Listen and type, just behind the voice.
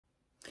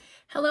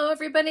Hello,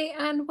 everybody,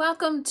 and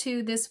welcome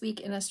to This Week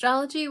in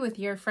Astrology with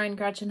your friend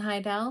Gretchen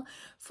Heidel,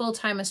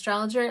 full-time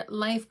astrologer,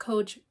 life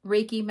coach,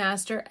 Reiki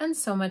master, and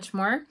so much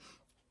more.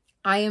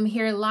 I am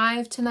here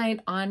live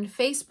tonight on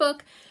Facebook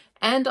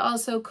and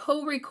also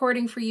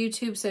co-recording for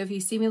YouTube. So if you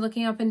see me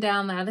looking up and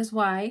down, that is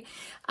why.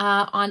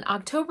 On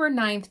October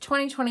 9th,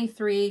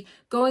 2023,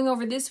 going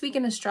over This Week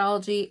in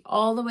Astrology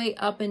all the way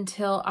up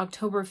until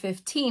October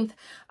 15th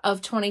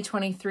of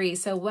 2023.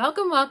 So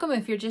welcome, welcome.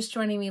 If you're just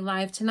joining me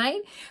live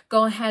tonight,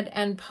 go ahead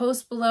and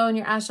post below in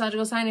your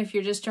astrological sign. If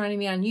you're just joining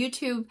me on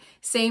YouTube,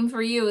 same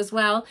for you as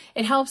well.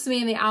 It helps me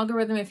in the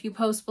algorithm if you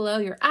post below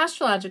your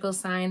astrological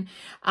sign,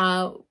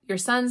 your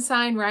sun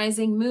sign,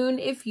 rising, moon,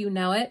 if you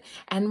know it,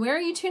 and where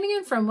are you tuning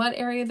in from, what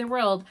area of the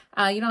world.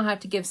 You don't have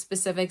to give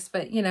specifics,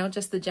 but you know,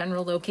 just the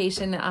general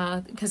location,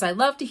 because I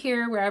love to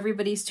hear where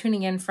everybody's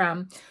tuning in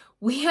from.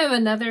 We have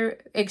another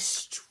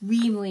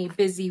extremely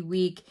busy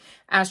week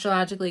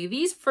astrologically.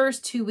 These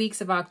first 2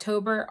 weeks of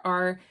October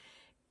are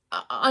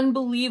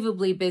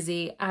unbelievably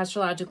busy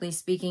astrologically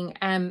speaking,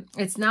 and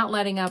it's not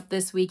letting up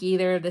this week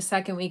either. The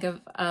second week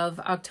of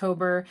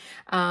October,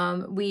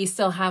 we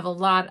still have a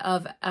lot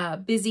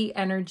of busy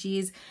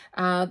energies.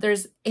 And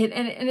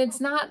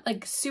it's not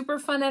like super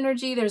fun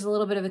energy. There's a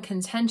little bit of a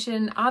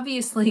contention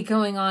obviously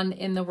going on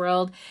in the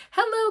world.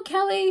 Hello,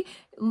 Kelly.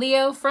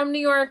 Leo from New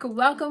York,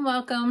 welcome,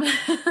 welcome.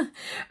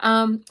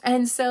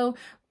 And so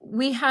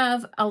we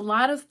have a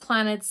lot of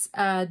planets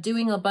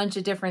doing a bunch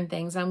of different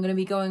things. I'm going to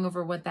be going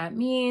over what that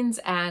means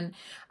and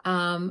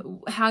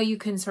how you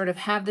can sort of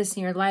have this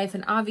in your life.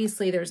 And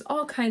obviously there's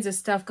all kinds of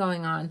stuff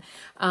going on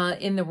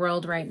in the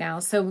world right now.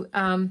 So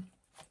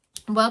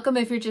welcome.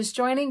 If you're just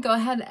joining, go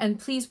ahead and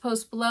please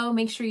post below.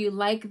 Make sure you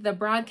like the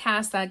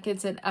broadcast. That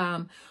gets it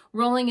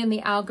rolling in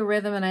the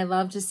algorithm. And I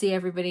love to see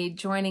everybody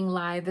joining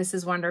live. This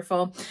is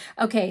wonderful.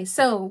 Okay,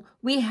 so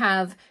we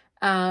have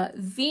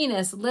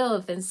Venus,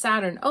 Lilith, and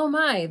Saturn. Oh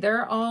my,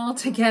 they're all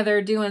together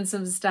doing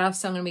some stuff.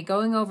 So I'm going to be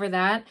going over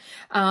that.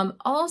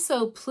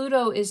 Also,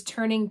 Pluto is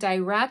turning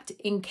direct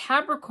in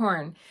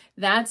Capricorn.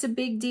 That's a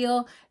big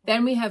deal.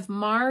 Then we have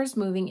Mars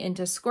moving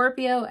into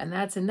Scorpio, and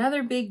that's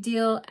another big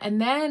deal.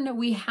 And then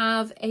we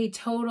have a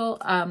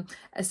total,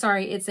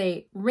 it's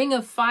a Ring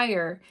of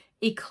Fire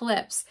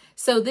eclipse.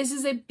 So this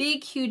is a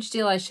big, huge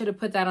deal. I should have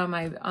put that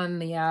on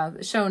the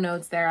show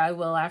notes there. I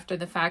will after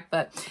the fact,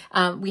 but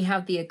we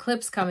have the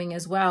eclipse coming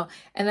as well.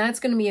 And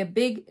that's going to be a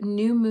big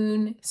new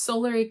moon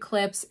solar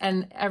eclipse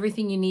and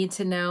everything you need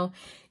to know.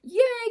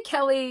 Yay,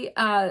 Kelly,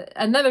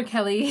 another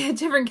Kelly,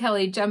 different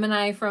Kelly,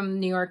 Gemini from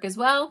New York as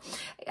well.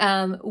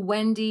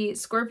 Wendy,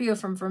 Scorpio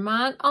from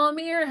Vermont.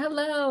 Almir,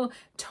 hello.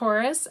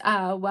 Taurus,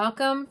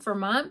 welcome,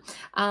 Vermont.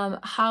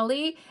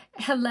 Holly,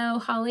 hello,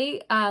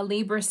 Holly,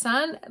 Libra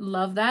sun,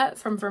 love that,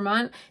 from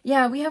Vermont.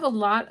 Yeah, we have a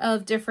lot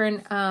of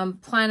different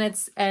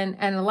planets and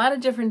a lot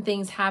of different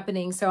things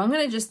happening. So I'm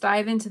going to just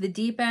dive into the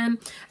deep end.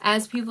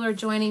 As people are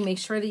joining, make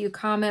sure that you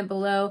comment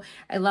below.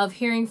 I love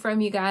hearing from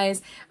you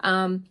guys.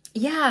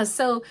 Yeah,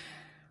 so,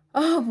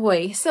 oh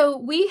boy. So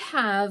we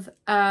have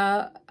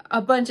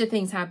a bunch of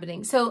things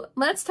happening. So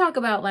let's talk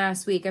about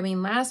last week. I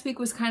mean, last week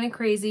was kind of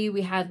crazy.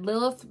 We had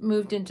Lilith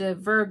moved into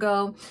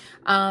Virgo.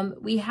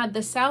 We had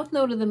the south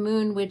node of the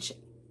moon, which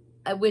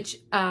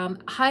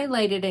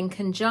highlighted and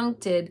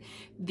conjuncted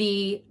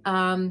the,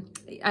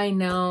 I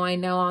know,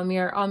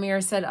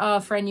 Almir said, oh,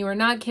 friend, you were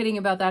not kidding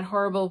about that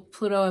horrible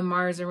Pluto and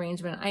Mars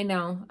arrangement. I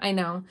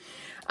know.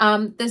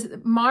 This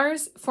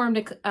Mars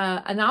formed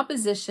an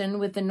opposition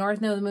with the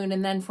north node of the moon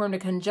and then formed a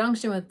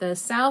conjunction with the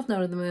south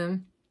node of the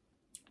moon.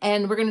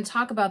 And we're going to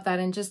talk about that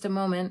in just a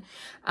moment,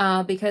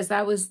 because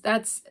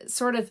that's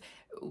sort of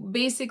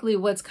basically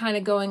what's kind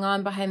of going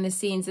on behind the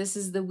scenes. This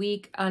is the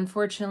week,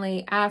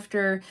 unfortunately,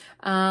 after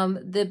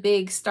the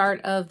big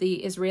start of the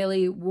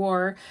Israeli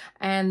war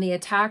and the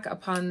attack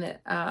upon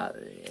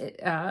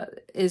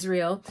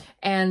Israel.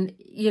 And,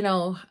 you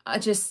know, I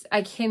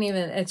can't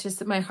even, it's just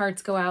that my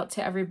hearts go out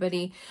to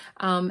everybody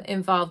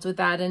involved with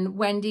that. And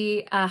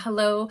Wendy,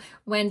 hello,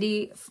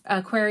 Wendy,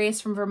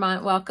 Aquarius from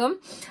Vermont, welcome.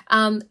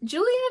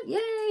 Juliet,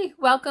 yay,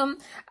 welcome.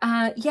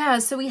 Yeah,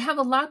 so we have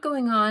a lot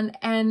going on,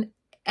 and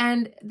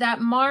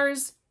that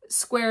Mars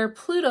square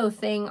Pluto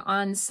thing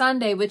on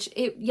Sunday,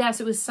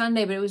 yes, it was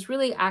Sunday, but it was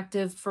really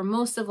active for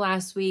most of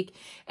last week.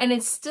 And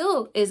it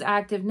still is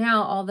active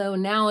now, although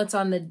now it's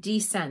on the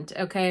descent.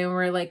 Okay. And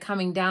we're like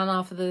coming down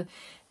off of the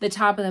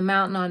top of the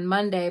mountain on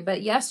Monday.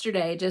 But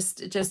yesterday,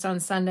 just on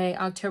Sunday,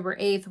 October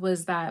 8th,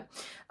 was that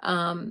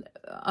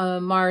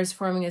Mars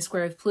forming a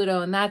square with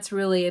Pluto. And that's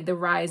really the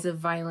rise of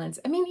violence.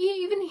 I mean,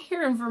 even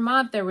here in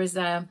Vermont, there was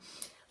a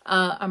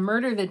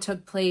murder that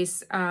took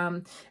place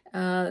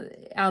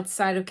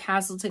outside of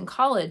Castleton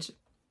College,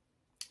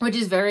 which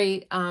is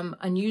very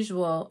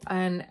unusual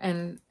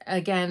and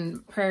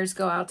again, prayers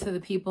go out to the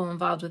people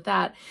involved with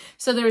that.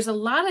 So there's a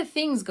lot of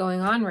things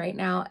going on right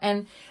now.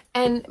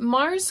 And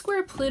Mars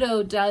square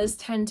Pluto does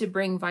tend to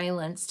bring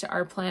violence to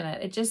our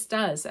planet. It just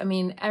does. I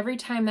mean, every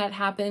time that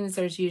happens,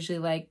 there's usually,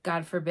 like,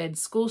 God forbid,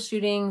 school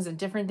shootings and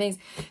different things.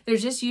 There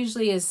just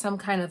usually is some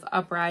kind of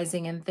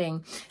uprising and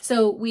thing.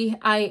 So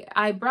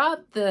I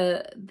brought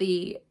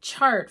the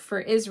chart for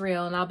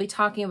Israel, and I'll be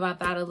talking about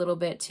that a little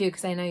bit too,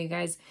 because I know you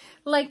guys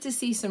like to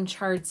see some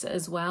charts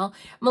as well.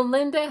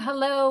 Melinda,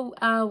 hello.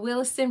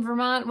 Williston,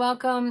 Vermont,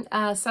 welcome.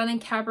 Sun in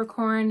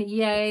Capricorn,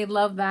 yay,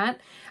 love that.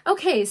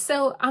 Okay,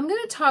 so I'm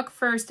going to talk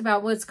first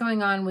about what's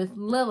going on with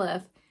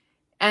Lilith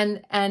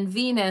and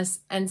Venus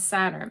and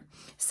Saturn.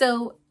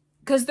 So,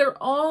 because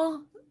they're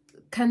all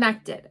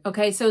connected,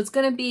 okay? So it's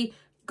going to be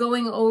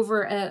going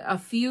over a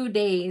few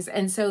days,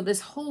 and so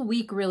this whole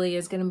week really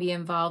is going to be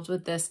involved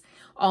with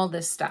all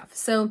this stuff.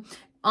 So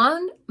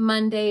on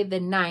Monday the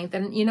 9th,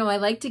 and you know, I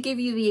like to give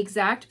you the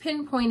exact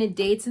pinpointed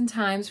dates and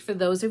times for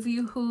those of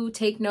you who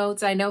take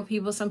notes. I know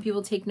some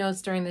people take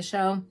notes during the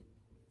show.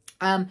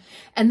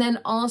 And then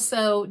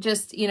also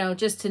just, you know,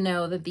 just to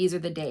know that these are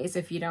the days.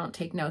 If you don't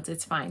take notes,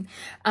 it's fine.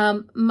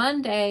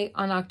 Monday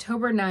on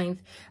October 9th,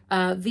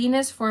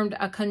 Venus formed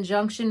a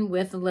conjunction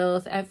with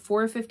Lilith at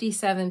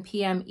 4:57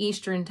 p.m.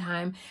 Eastern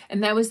time.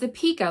 And that was the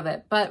peak of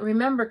it. But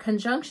remember,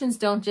 conjunctions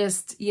don't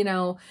just, you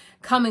know,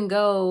 come and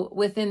go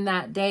within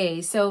that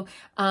day. So,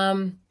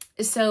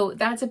 so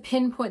that's a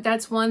pinpoint.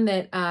 That's one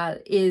that,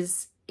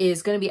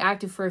 is going to be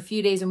active for a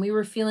few days, and we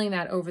were feeling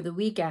that over the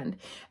weekend.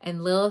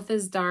 And Lilith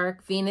is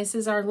dark, Venus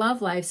is our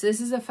love life, so this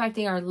is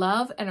affecting our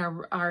love and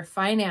our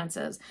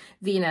finances,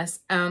 Venus.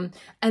 And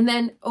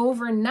then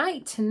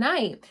overnight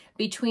tonight,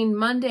 between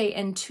Monday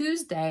and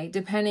Tuesday,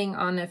 depending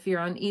on if you're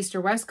on East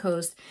or West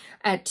Coast,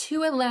 at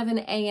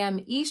 2:11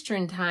 a.m.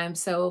 Eastern time,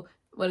 so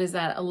what is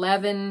that,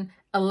 11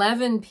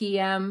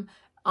 p.m.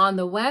 on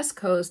the West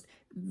Coast,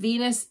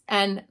 Venus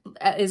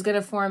is going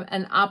to form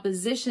an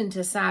opposition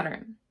to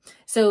Saturn.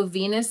 So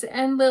Venus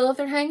and Lilith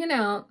are hanging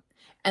out,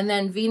 and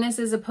then Venus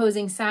is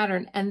opposing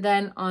Saturn. And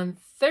then on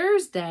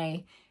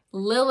Thursday,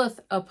 Lilith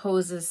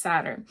opposes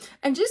Saturn.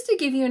 And just to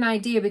give you an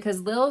idea,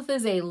 because Lilith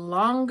is a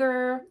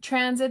longer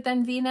transit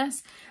than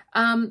Venus,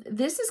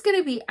 this is going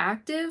to be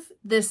active.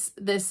 This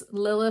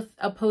Lilith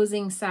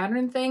opposing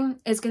Saturn thing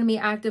is going to be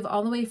active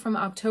all the way from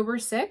October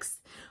 6th,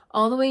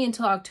 all the way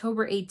until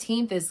October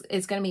 18th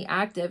is going to be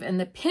active. And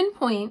the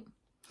pinpoint,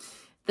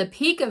 the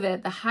peak of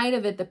it, the height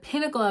of it, the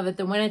pinnacle of it,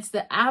 when it's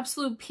the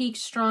absolute peak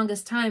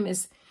strongest time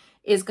is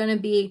going to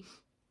be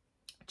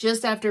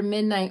just after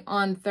midnight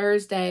on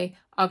Thursday,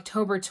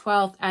 October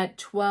 12th at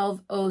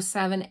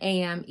 12:07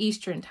 a.m.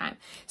 Eastern time.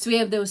 So we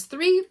have those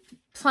three,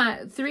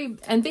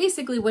 and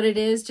basically what it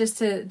is, just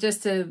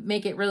to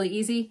make it really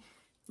easy,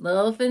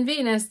 Lilith and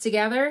Venus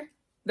together,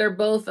 they're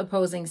both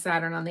opposing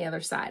Saturn on the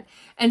other side.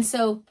 And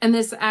so, and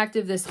this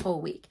active this whole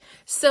week.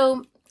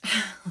 So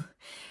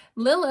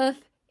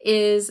Lilith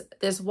is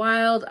this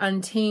wild,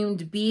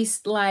 untamed,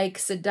 beast-like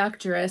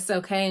seductress,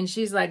 okay? And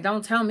she's like,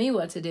 don't tell me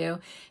what to do.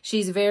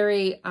 She's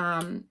very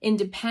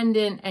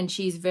independent, and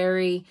she's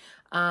very,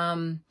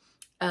 you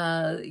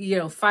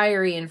know,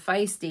 fiery and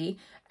feisty.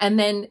 And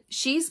then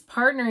she's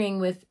partnering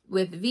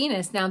with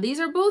Venus. Now, these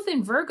are both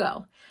in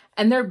Virgo,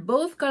 and they're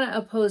both going to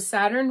oppose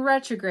Saturn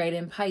retrograde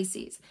in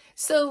Pisces.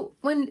 So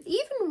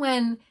even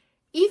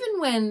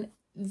when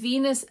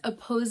Venus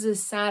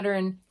opposes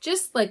Saturn,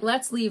 just like,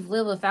 let's leave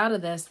Lilith out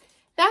of this,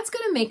 that's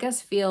going to make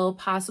us feel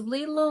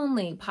possibly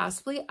lonely,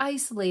 possibly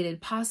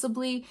isolated,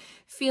 possibly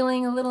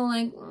feeling a little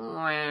like,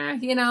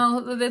 you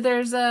know,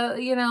 there's a,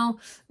 you know,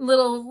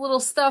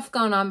 little stuff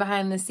going on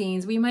behind the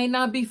scenes. We might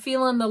not be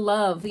feeling the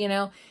love, you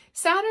know.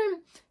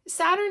 Saturn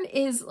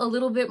is a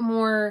little bit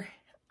more,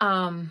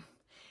 Saturn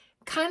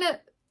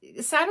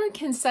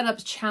can set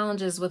up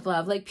challenges with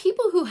love. Like,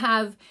 people who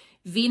have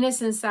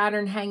Venus and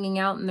Saturn hanging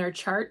out in their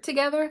chart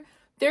together,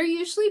 they're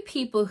usually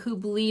people who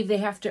believe they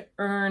have to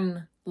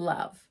earn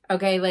love.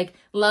 Okay, like,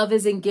 love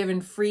isn't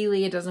given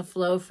freely, it doesn't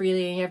flow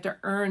freely, and you have to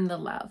earn the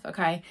love,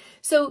 okay?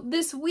 So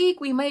this week,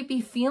 we might be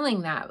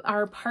feeling that.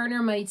 Our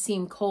partner might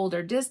seem cold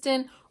or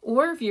distant,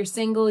 or if you're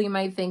single, you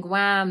might think,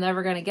 wow, I'm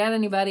never going to get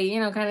anybody,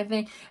 you know, kind of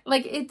thing.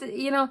 Like, it,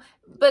 you know,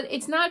 but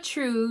it's not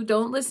true.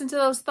 Don't listen to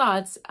those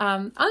thoughts.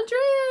 Andrea,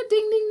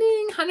 ding, ding,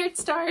 ding, 100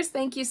 stars.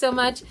 Thank you so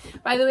much.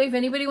 By the way, if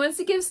anybody wants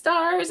to give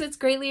stars, it's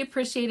greatly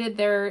appreciated.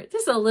 They're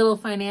just a little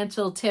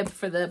financial tip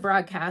for the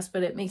broadcast,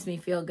 but it makes me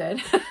feel good.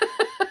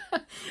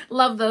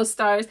 Love those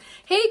stars.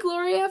 Hey,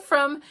 Gloria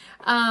from,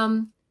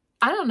 I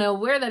don't know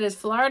where that is,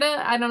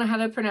 Florida. I don't know how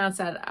to pronounce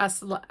that.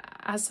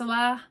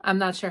 Asala. I'm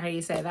not sure how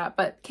you say that,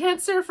 but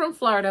Cancer from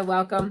Florida.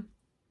 Welcome.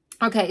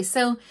 Okay.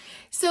 So,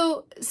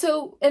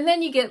 and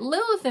then you get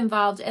Lilith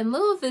involved, and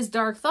Lilith is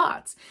dark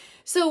thoughts.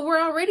 So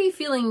we're already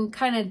feeling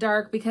kind of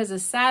dark because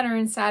of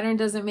Saturn. Saturn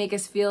doesn't make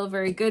us feel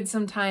very good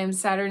sometimes.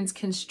 Saturn's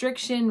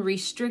constriction,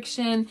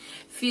 restriction,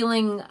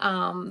 feeling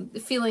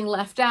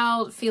left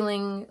out,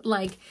 feeling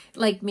like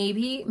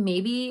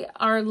maybe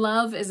our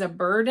love is a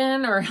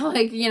burden, or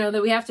like, you know,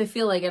 that we have to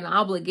feel like an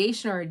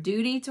obligation or a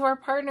duty to our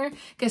partner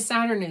because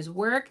Saturn is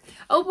work.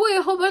 Oh boy,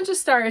 a whole bunch of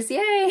stars.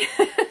 Yay.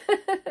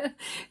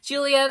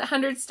 Juliet,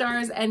 100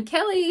 stars, and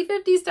Kelly,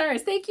 50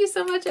 stars. Thank you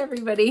so much,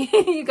 everybody.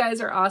 You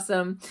guys are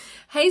awesome.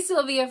 Hey,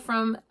 Sylvia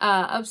from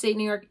upstate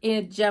New York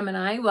in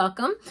Gemini.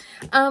 Welcome.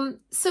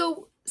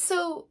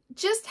 So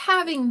just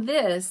having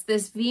this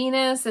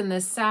Venus and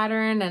this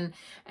Saturn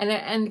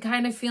and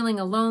kind of feeling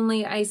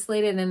lonely,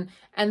 isolated,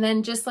 and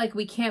then just like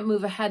we can't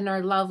move ahead in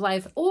our love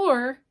life,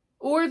 or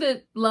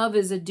that love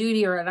is a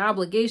duty or an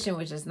obligation,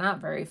 which is not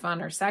very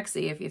fun or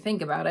sexy if you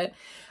think about it.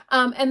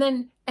 And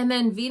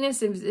then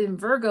Venus is in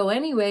Virgo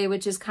anyway,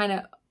 which is kind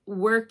of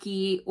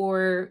worky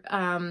or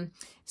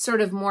sort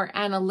of more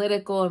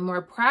analytical and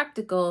more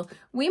practical.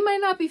 We might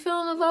not be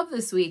feeling the love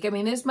this week. I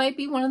mean, this might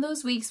be one of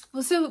those weeks.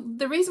 So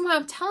the reason why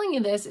I'm telling you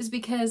this is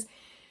because,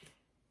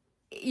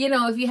 you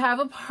know, if you have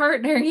a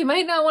partner, you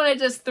might not want to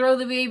just throw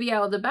the baby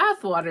out with the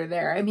bathwater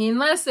there. I mean,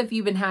 unless if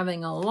you've been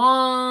having a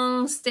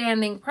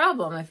long-standing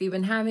problem. If you've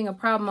been having a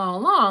problem all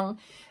along,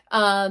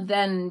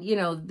 then, you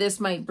know, this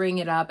might bring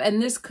it up.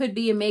 And this could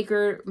be a make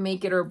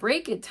it or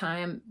break it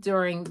time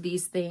during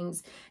these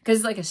things, because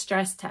it's like a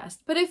stress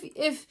test. But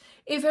if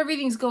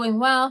everything's going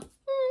well,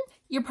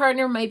 your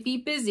partner might be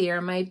busy,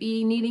 or might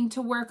be needing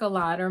to work a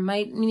lot, or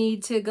might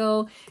need to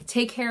go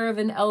take care of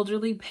an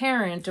elderly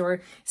parent,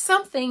 or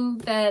something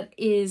that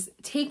is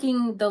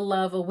taking the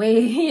love away,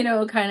 you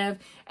know, kind of,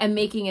 and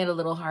making it a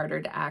little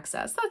harder to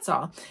access. That's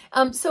all.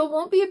 So it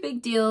won't be a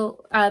big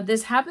deal.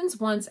 This happens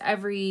once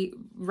every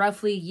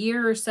roughly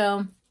year or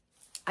so,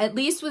 at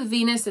least with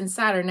Venus and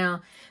Saturn.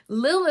 Now,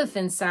 Lilith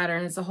and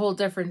Saturn is a whole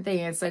different thing.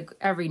 It's like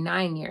every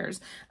 9 years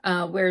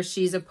where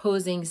she's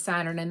opposing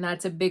Saturn, and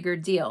that's a bigger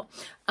deal.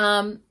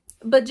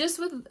 But just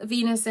with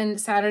Venus and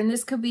Saturn,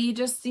 this could be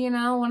just, you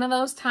know, one of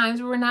those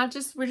times where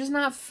we're just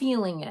not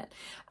feeling it.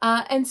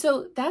 And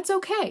so that's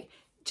okay.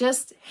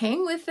 Just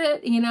hang with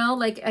it, you know,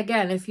 like,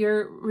 again, if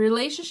your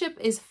relationship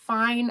is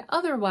fine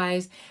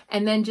otherwise,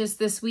 and then just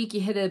this week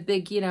you hit a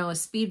big, you know, a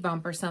speed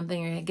bump or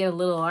something, or you get a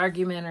little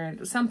argument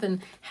or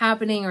something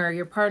happening, or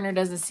your partner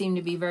doesn't seem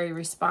to be very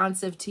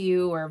responsive to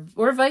you, or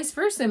vice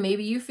versa.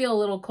 Maybe you feel a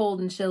little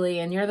cold and chilly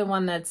and you're the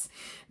one that's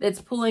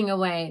pulling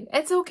away.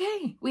 It's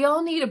okay. We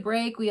all need a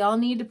break. We all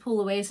need to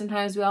pull away.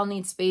 Sometimes we all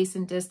need space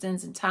and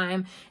distance and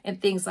time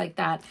and things like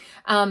that.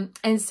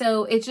 And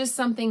so it's just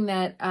something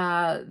that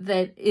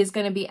is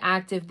going to be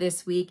active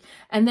this week.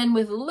 And then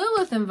with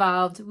Lilith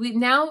involved, we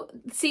now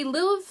see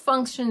Lilith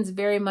functions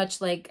very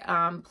much like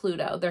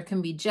Pluto. There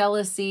can be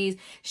jealousies.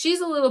 She's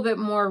a little bit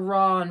more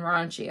raw and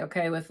raunchy,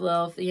 okay, with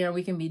Lilith. You know,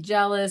 we can be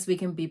jealous, we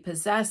can be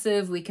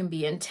possessive, we can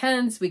be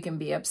intense, we can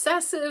be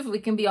obsessive, we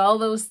can be all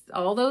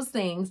those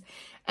things.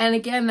 And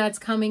again, that's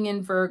coming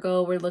in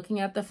Virgo. We're looking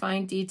at the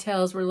fine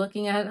details. We're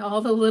looking at all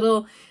the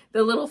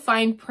little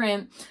fine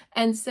print.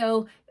 And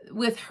so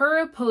with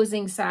her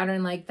opposing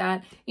Saturn like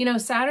that, you know,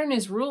 Saturn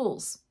is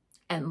rules.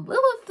 And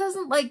Lilith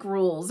doesn't like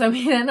rules. I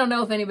mean, I don't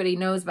know if anybody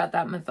knows about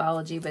that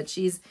mythology, but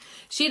she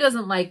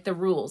doesn't like the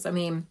rules. I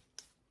mean,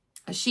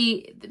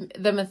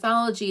 the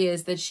mythology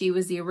is that she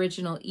was the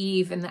original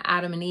Eve in the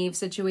Adam and Eve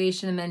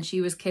situation, and then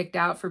she was kicked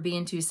out for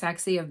being too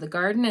sexy of the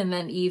garden, and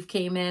then Eve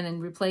came in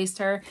and replaced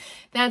her.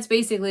 That's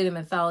basically the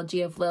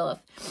mythology of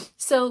Lilith.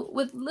 So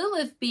with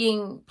Lilith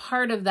being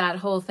part of that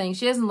whole thing,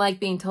 she doesn't like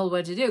being told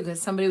what to do, because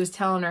somebody was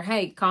telling her,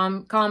 hey,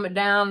 calm it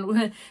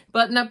down,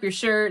 button up your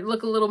shirt,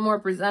 look a little more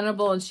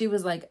presentable, and she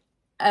was like,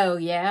 oh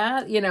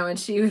yeah, you know, and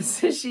she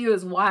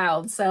was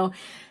wild. So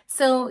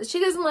she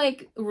doesn't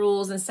like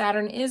rules, and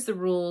Saturn is the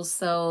rules.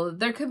 So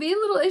there could be a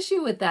little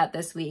issue with that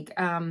this week.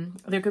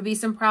 There could be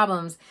some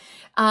problems.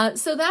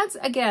 So that's,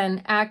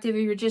 again, active.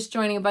 If you're just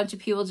joining, a bunch of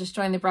people just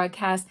joined the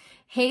broadcast.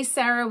 Hey,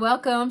 Sarah,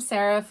 welcome.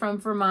 Sarah from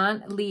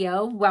Vermont.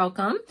 Leo,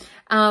 welcome.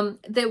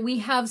 That we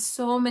have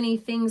so many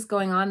things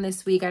going on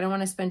this week. I don't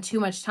want to spend too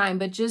much time,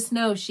 but just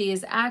know she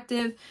is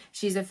active.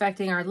 She's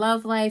affecting our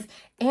love life.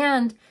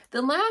 And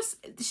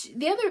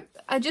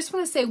I just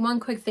want to say one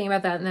quick thing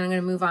about that, and then I'm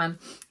going to move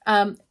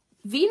on.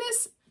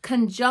 Venus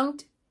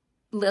conjunct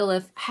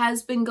Lilith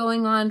has been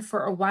going on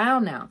for a while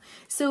now.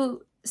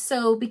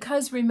 So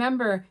because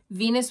remember,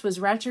 Venus was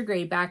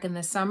retrograde back in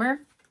the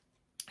summer.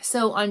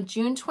 So on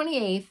June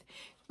 28th,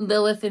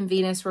 Lilith and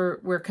Venus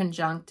were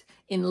conjunct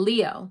in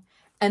Leo.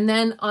 And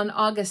then on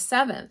August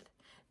 7th,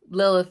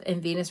 Lilith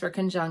and Venus were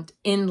conjunct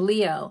in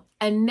Leo.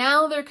 And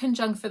now they're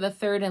conjunct for the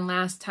third and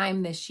last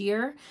time this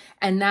year.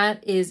 And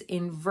that is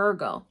in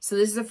Virgo. So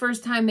this is the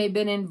first time they've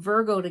been in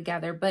Virgo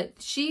together. But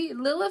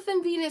Lilith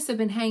and Venus have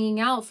been hanging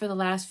out for the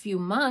last few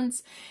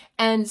months.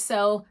 And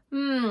so,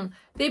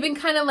 they've been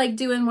kind of like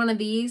doing one of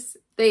these.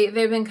 They've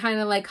been kind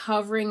of like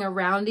hovering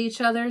around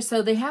each other.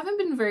 So they haven't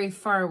been very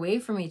far away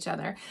from each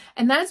other.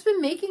 And that's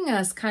been making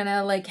us kind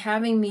of like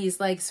having these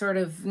like sort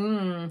of,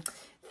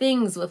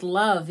 things with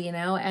love, you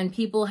know, and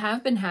people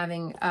have been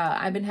having,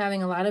 I've been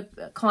having a lot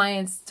of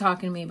clients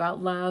talking to me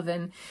about love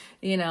and,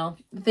 you know,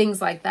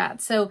 things like that.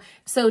 So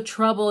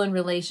trouble in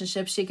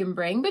relationships she can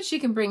bring, but she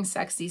can bring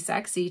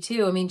sexy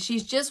too. I mean,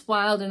 she's just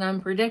wild and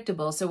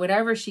unpredictable. So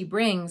whatever she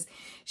brings,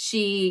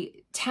 she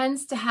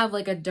tends to have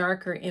like a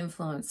darker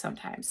influence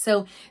sometimes.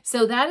 So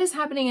that is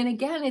happening. And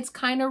again, it's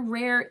kind of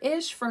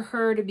rare-ish for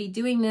her to be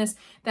doing this.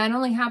 That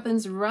only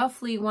happens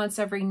roughly once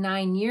every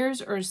 9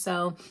 years or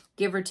so,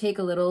 give or take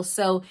a little.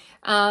 So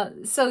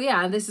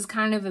yeah, this is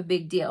kind of a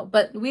big deal,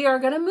 but we are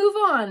going to move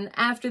on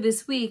after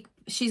this week.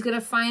 She's going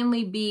to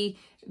finally be,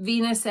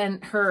 Venus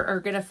and her are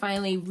going to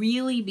finally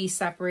really be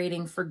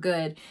separating for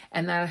good.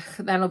 And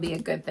that'll be a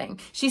good thing.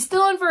 She's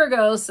still in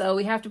Virgo, so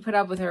we have to put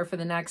up with her for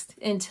the next,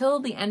 until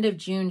the end of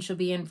June, she'll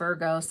be in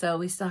Virgo. So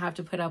we still have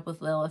to put up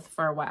with Lilith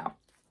for a while.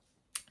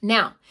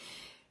 Now,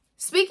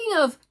 speaking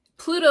of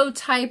Pluto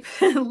type,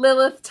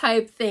 Lilith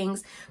type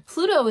things,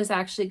 Pluto is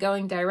actually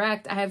going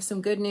direct. I have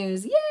some good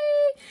news. Yay!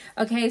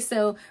 Okay,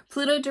 so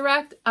Pluto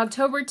direct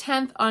October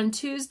 10th on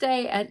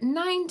Tuesday at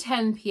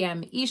 9:10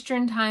 p.m.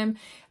 Eastern time.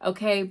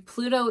 Okay,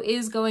 Pluto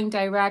is going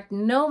direct,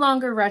 no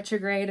longer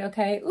retrograde.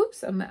 Okay,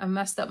 oops, I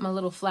messed up my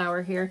little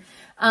flower here.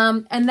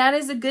 And that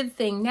is a good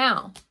thing.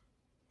 Now,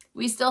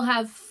 we still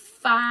have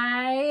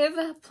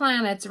 5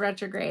 planets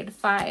retrograde.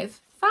 Five.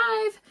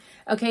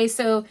 Okay,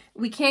 so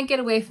we can't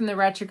get away from the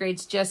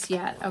retrogrades just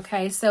yet.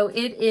 Okay, so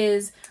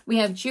we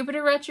have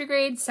Jupiter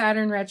retrograde,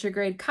 Saturn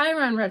retrograde,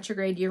 Chiron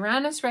retrograde,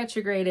 Uranus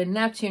retrograde, and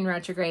Neptune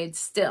retrograde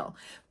still.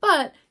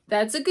 But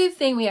that's a good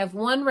thing. We have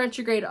 1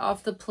 retrograde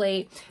off the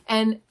plate.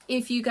 And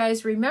if you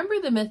guys remember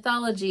the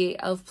mythology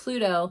of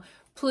Pluto,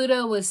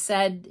 Pluto was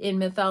said in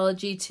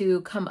mythology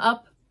to come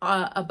up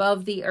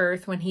above the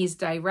earth when he's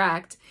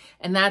direct.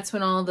 And that's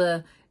when all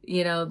the,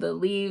 you know, the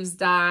leaves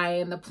die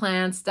and the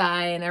plants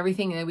die and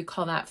everything, and we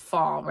call that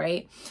fall,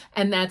 right?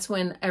 And that's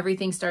when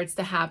everything starts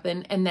to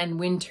happen, and then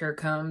winter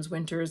comes.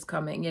 Winter is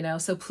coming, you know.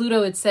 So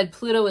Pluto, it said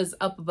Pluto is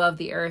up above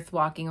the earth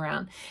walking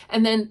around.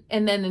 And then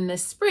in the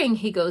spring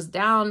he goes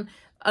down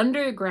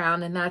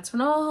underground, and that's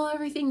when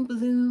everything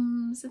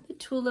blooms and the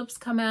tulips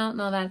come out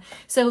and all that.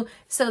 So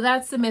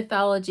that's the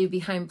mythology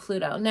behind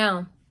Pluto.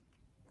 Now,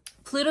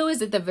 Pluto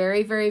is at the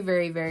very, very,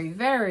 very, very,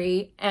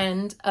 very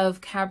end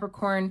of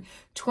Capricorn,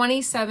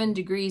 27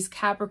 degrees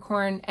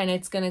Capricorn, and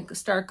it's going to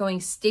start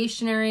going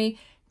stationary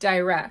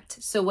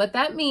direct. So what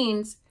that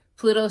means,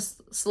 Pluto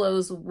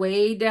slows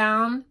way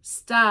down,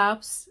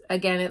 stops.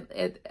 Again,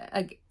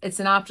 it's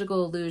an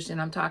optical illusion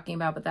I'm talking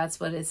about, but that's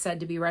what it's said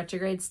to be.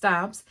 Retrograde,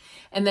 stops,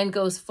 and then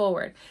goes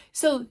forward.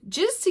 So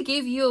just to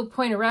give you a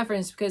point of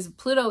reference, because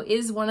Pluto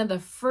is one of the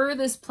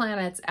furthest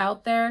planets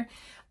out there,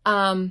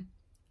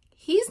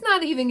 he's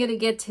not even going to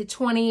get to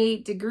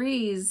 28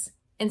 degrees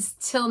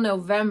until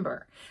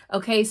November.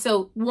 Okay,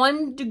 so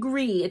 1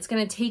 degree, it's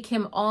going to take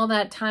him all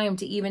that time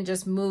to even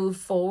just move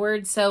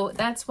forward. So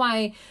that's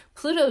why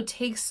Pluto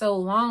takes so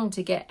long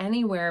to get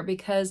anywhere,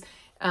 because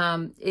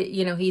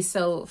you know, he's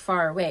so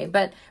far away.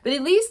 But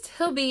at least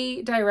he'll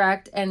be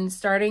direct and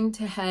starting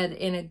to head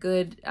in a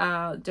good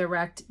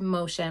direct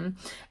motion.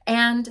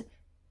 And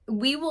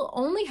we will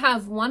only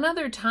have one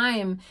other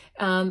time.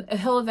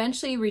 He'll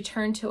eventually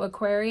return to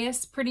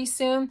Aquarius pretty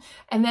soon.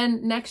 And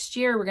then next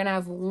year, we're going to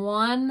have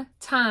one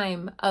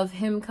time of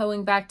him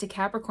going back to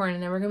Capricorn.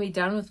 And then we're going to be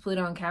done with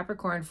Pluto and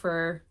Capricorn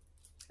for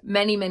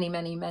many, many,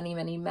 many, many,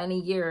 many, many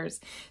years.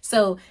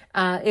 So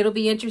it'll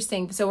be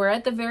interesting. So we're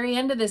at the very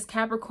end of this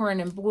Capricorn,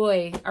 and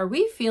boy, are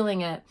we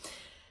feeling it.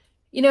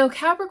 You know,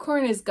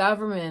 Capricorn is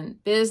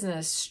government,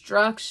 business,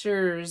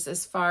 structures,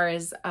 as far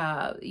as,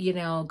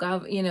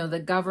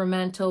 the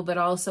governmental, but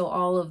also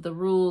all of the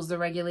rules, the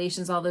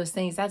regulations, all those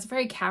things. That's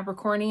very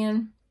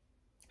Capricornian.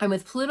 And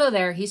with Pluto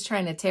there, he's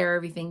trying to tear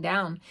everything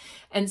down.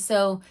 And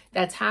so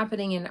that's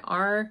happening in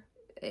our,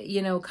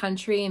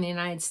 country, in the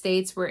United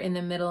States. We're in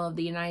the middle of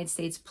the United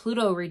States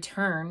Pluto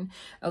return,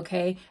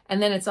 okay? And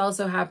then it's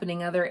also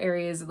happening other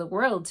areas of the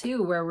world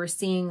too, where we're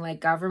seeing like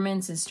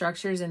governments and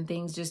structures and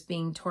things just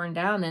being torn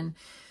down, and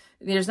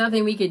there's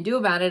nothing we can do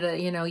about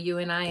it, you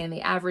and I and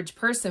the average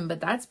person,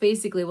 but that's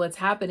basically what's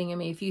happening. I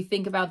mean, if you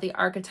think about the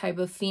archetype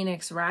of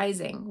Phoenix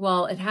rising,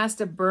 well, it has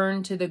to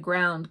burn to the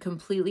ground,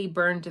 completely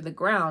burn to the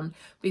ground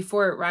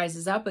before it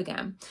rises up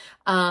again.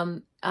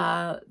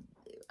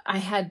 I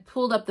had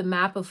pulled up the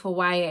map of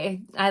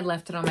Hawaii. I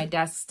left it on my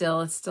desk still.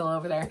 It's still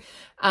over there.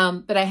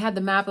 But I had the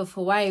map of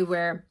Hawaii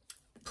where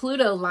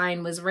Pluto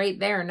line was right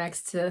there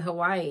next to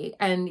Hawaii.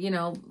 And,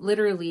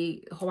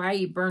 literally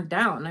Hawaii burnt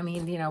down. I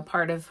mean,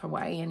 part of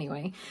Hawaii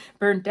anyway,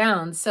 burnt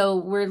down. So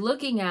we're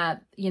looking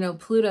at,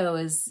 Pluto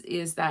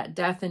is that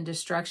death and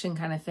destruction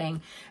kind of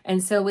thing.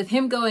 And so with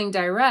him going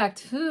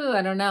direct,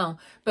 I don't know.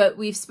 But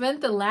we've spent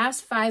the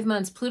last 5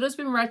 months, Pluto's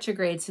been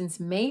retrograde since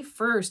May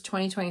 1st,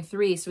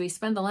 2023. So we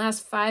spent the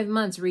last 5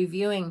 months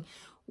reviewing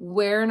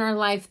where in our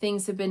life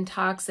things have been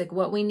toxic,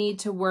 what we need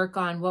to work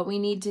on, what we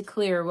need to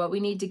clear, what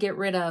we need to get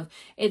rid of.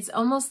 It's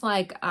almost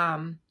like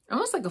a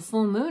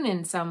full moon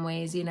in some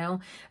ways,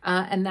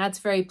 and that's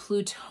very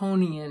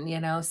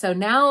Plutonian, So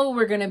now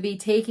we're going to be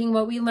taking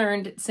what we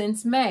learned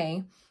since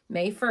May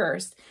May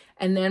 1st.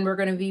 And then we're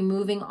going to be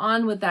moving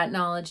on with that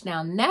knowledge.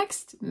 Now,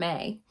 next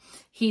May,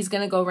 he's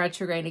going to go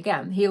retrograde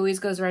again. He always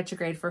goes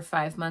retrograde for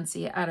 5 months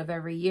out of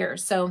every year.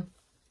 So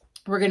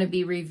we're going to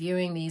be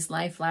reviewing these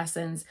life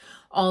lessons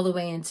all the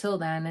way until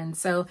then. And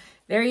so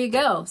there you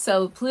go.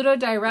 So Pluto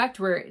direct,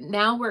 we're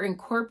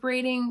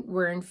incorporating,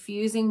 we're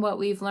infusing what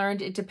we've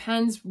learned. It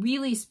depends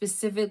really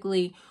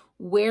specifically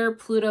where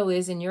Pluto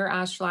is in your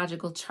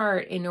astrological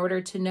chart in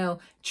order to know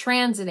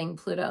transiting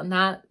Pluto,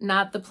 not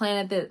the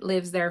planet that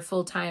lives there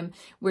full time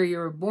where you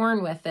were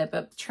born with it,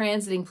 but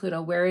transiting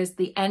Pluto. Where is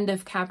the end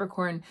of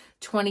Capricorn,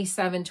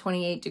 27,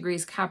 28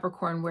 degrees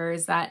Capricorn? Where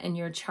is that in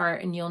your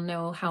chart? And you'll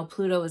know how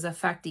Pluto is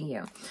affecting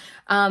you.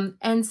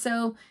 And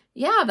so,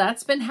 yeah,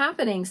 that's been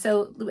happening.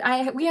 So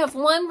we have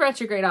one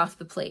retrograde off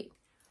the plate.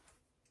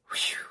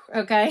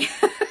 Whew, okay.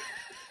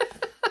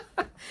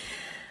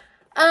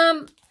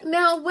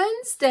 Now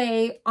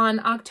Wednesday on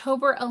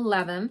October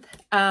 11th,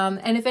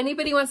 and if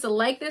anybody wants to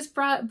like this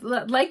broadcast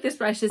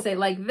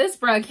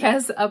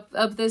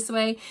up this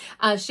way,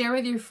 share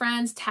with your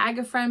friends, tag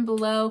a friend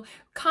below,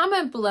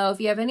 comment below if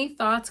you have any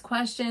thoughts,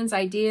 questions,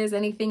 ideas,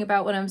 anything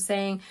about what I'm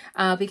saying,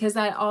 because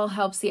that all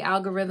helps the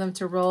algorithm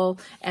to roll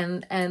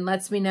and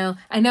lets me know.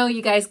 I know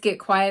you guys get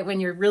quiet when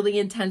you're really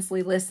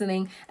intensely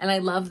listening, and I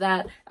love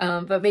that,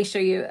 but make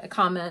sure you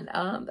comment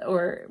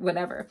or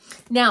whatever.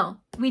 Now,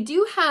 we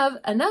do have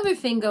another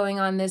thing going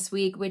on this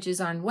week, which is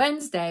on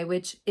Wednesday,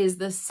 which is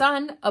the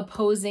Sun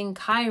opposing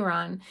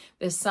Chiron.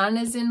 The Sun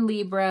is in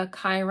Libra,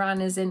 Chiron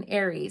is in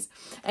Aries.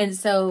 And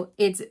so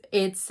it's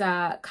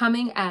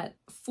coming at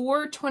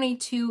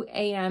 4:22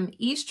 a.m.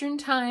 Eastern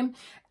time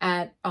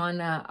on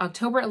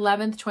October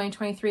 11th,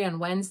 2023 on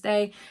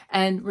Wednesday.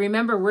 And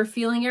remember, we're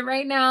feeling it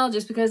right now.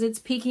 Just because it's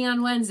peaking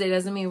on Wednesday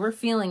doesn't mean we're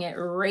feeling it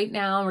right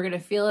now. We're going to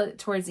feel it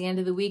towards the end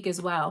of the week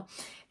as well.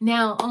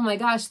 Now, oh my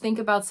gosh, think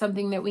about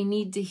something that we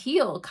need to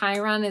heal.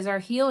 Chiron is our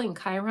healing.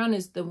 Chiron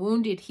is the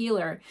wounded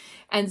healer.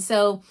 And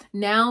so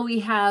now we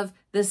have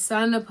the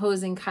Sun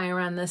opposing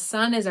Chiron. The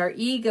Sun is our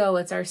ego.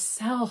 It's our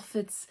self.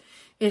 It's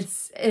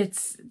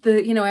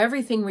the,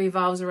 everything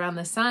revolves around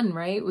the sun,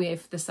 right?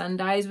 If the sun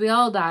dies, we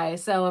all die.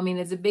 So, I mean,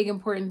 it's a big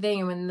important thing.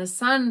 And when the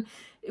sun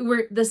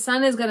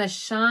is going to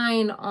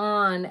shine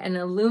on and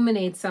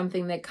illuminate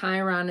something that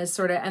Chiron is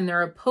and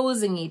they're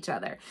opposing each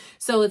other.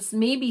 So it's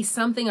maybe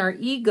something our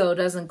ego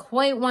doesn't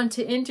quite want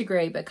to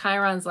integrate, but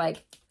Chiron's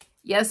like,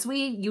 yes,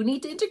 you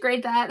need to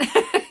integrate that,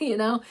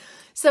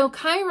 So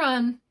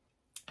Chiron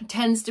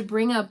tends to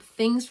bring up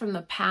things from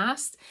the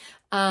past,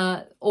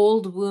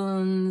 old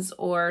wounds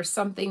or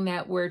something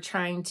that we're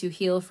trying to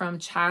heal from.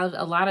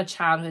 A lot of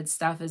childhood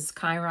stuff is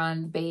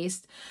Chiron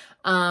based.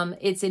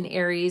 It's in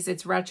Aries,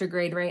 it's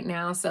retrograde right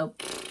now. So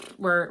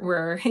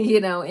we're,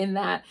 in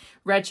that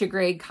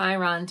retrograde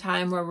Chiron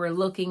time where we're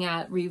looking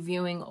at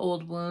reviewing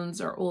old wounds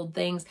or old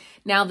things.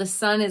 Now the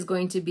Sun is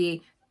going to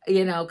be,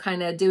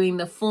 kind of doing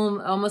the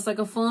almost like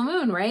a full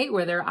moon, right?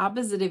 Where they're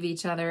opposite of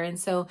each other. And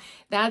so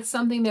that's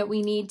something that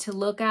we need to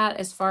look at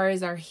as far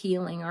as our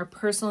healing, our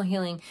personal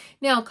healing.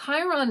 Now,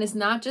 Chiron is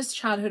not just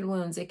childhood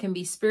wounds. It can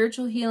be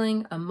spiritual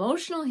healing,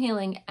 emotional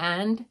healing,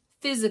 and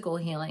physical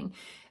healing.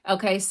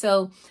 Okay,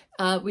 so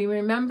we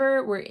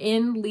remember we're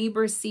in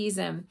Libra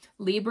season.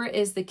 Libra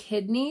is the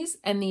kidneys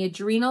and the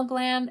adrenal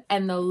gland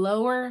and the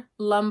lower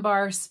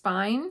lumbar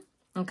spine.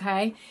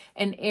 Okay,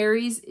 and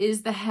Aries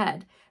is the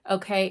head.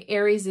 Okay,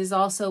 Aries is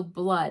also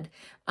blood.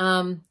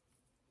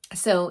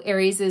 So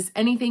Aries is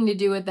anything to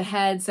do with the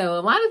head. So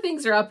a lot of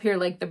things are up here,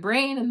 like the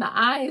brain and the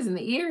eyes and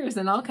the ears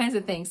and all kinds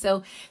of things.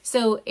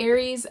 So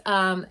Aries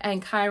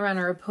and Chiron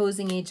are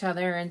opposing each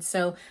other. And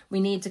so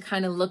we need to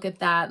kind of look at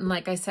that. And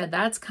like I said,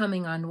 that's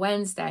coming on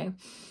Wednesday.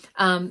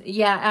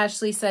 Yeah,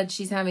 Ashley said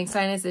she's having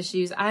sinus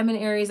issues. I'm an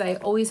Aries. I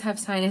always have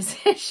sinus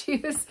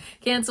issues.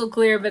 Cancel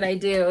clear, but I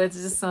do. It's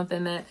just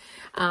something that,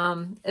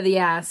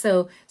 yeah,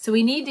 so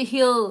we need to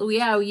heal.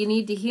 Yeah, you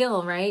need to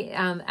heal, right?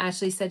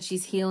 Ashley said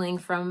she's healing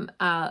from,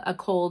 a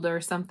cold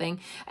or something.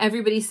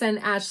 Everybody send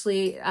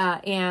Ashley,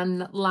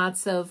 and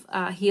lots of,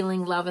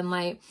 healing, love, and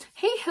light.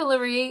 Hey,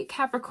 Hillary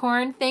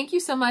Capricorn, thank you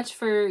so much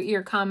for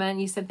your comment.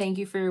 You said, thank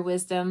you for your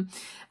wisdom.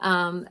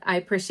 I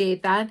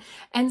appreciate that.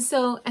 And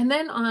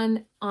then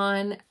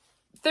on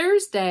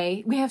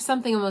Thursday, we have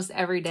something almost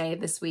every day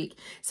this week.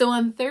 So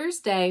on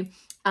Thursday,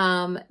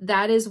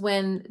 that is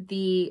when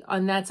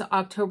that's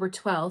October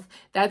 12th.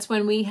 That's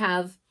when we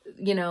have,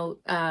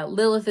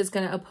 Lilith is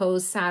going to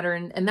oppose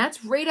Saturn, and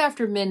that's right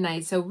after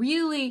midnight. So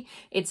really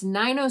it's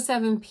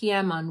 9:07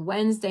 p.m. on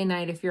Wednesday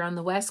night if you're on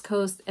the West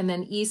Coast, and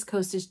then East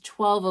Coast is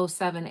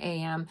 12:07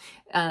 a.m.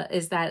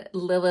 Is that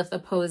Lilith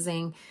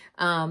opposing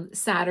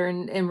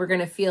Saturn, and we're going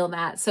to feel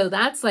that. So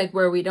that's like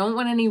where we don't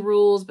want any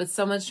rules, but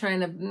someone's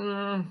trying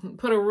to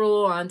put a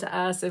rule onto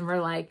us, and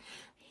we're like,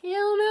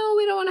 hell no,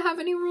 we don't want to have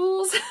any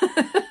rules.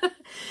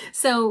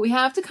 So we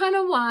have to kind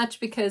of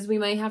watch, because we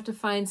might have to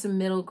find some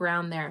middle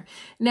ground there.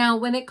 Now,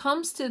 when it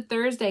comes to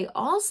Thursday,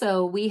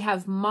 also, we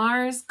have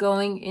Mars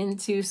going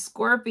into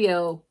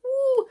Scorpio.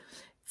 Woo!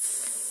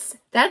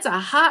 That's a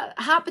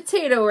hot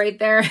potato right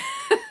there.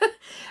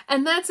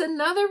 And that's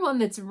another one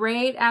that's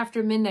right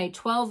after midnight,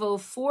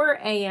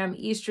 12:04 a.m.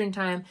 Eastern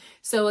time.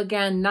 So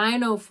again,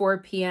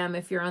 9:04 p.m.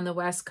 if you're on the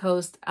West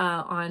Coast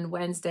on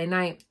Wednesday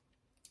night.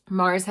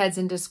 Mars heads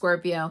into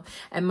Scorpio,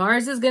 and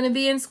Mars is going to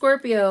be in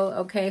Scorpio,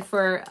 okay,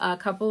 for a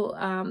couple,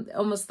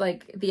 almost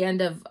like the end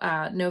of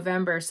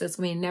November. So it's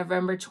going to be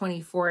November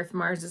 24th.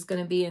 Mars is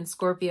going to be in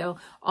Scorpio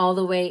all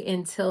the way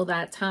until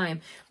that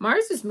time.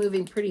 Mars is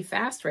moving pretty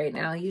fast right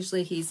now.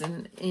 Usually he's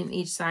in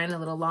each sign a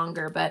little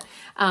longer, but,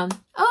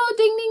 oh,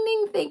 ding, ding,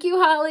 ding. Thank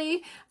you,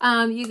 Holly.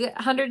 You get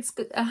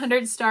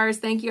 100 stars.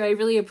 Thank you. I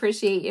really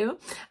appreciate you.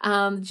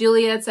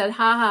 Juliet said,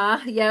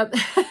 haha. Yep.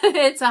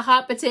 It's a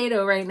hot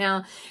potato right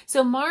now.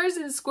 So Mars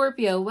in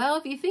Scorpio. Well,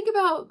 if you think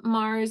about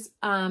Mars,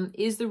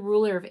 is the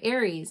ruler of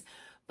Aries,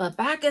 but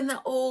back in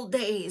the old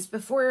days,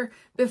 before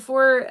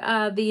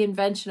the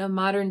invention of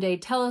modern day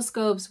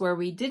telescopes, where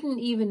we didn't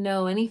even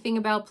know anything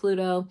about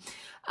Pluto,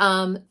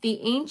 the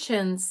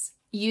ancients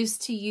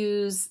used to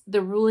use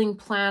the ruling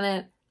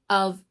planet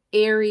of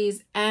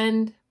Aries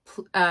and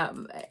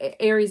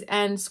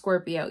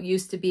Scorpio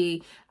used to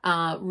be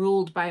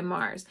ruled by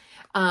Mars.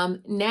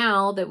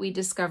 Now that we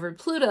discovered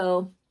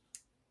Pluto,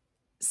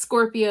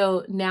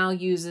 Scorpio now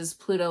uses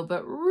Pluto,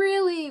 but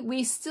really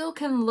we still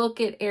can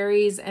look at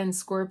Aries and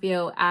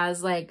Scorpio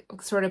as like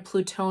sort of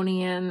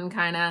Plutonian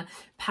kind of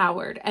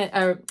powered,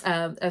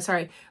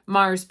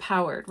 Mars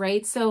powered,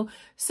 right? So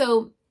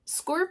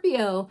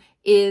Scorpio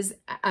is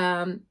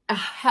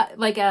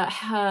like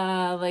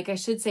I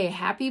should say a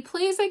happy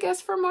place, I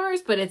guess, for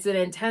Mars, but it's an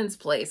intense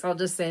place. I'll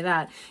just say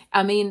that.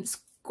 I mean,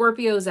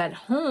 Scorpio's at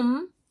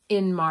home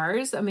in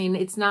Mars. I mean,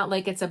 it's not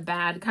like it's a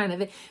bad kind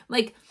of,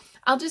 like,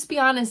 I'll just be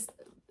honest,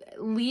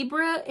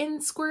 Libra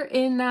in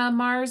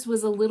Mars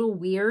was a little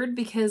weird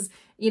because,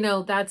 you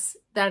know, that's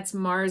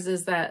Mars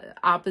is that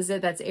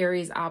opposite, that's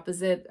Aries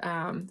opposite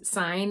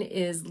sign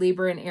is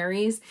Libra and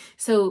Aries.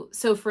 So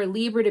for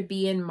Libra to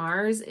be in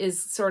Mars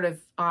is sort of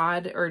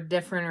odd or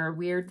different or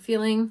weird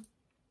feeling.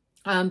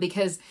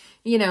 Because,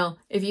 you know,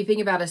 if you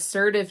think about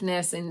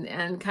assertiveness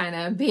and kind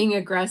of being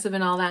aggressive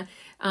and all that,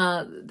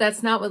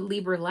 that's not what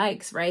Libra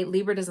likes, right?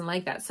 Libra doesn't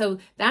like that. So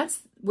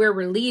that's where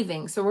we're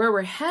leaving. So where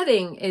we're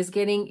heading is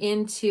getting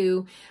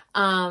into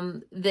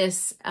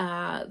this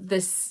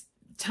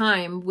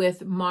time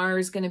with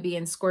Mars going to be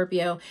in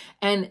Scorpio.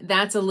 And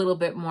that's a little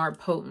bit more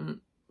potent,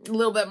 a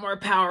little bit more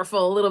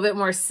powerful, a little bit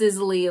more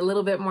sizzly, a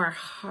little bit more,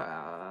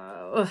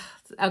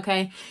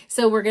 okay.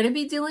 So we're going to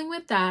be dealing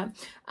with that.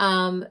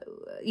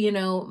 You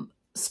know,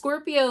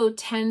 Scorpio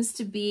tends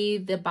to be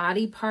the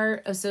body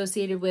part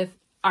associated with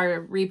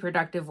our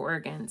reproductive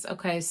organs.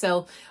 Okay.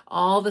 So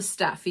all the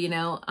stuff, you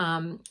know,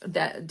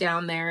 that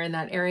down there in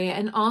that area,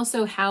 and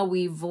also how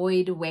we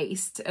void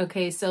waste.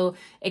 Okay. So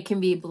it can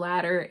be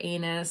bladder,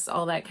 anus,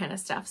 all that kind of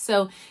stuff.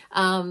 So,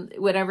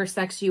 whatever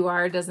sex you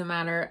are, doesn't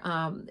matter.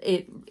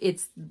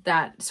 It's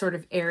that sort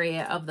of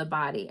area of the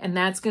body. And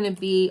that's going to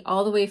be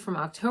all the way from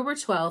October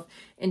 12th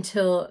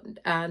until,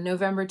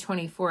 November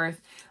 24th.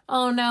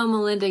 Oh no,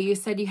 Melinda, you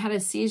said you had a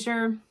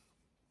seizure.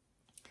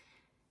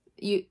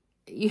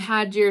 You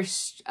had your,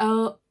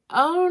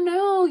 oh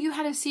no, you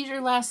had a seizure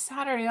last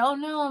Saturday. Oh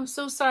no, I'm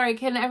so sorry.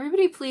 Can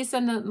everybody please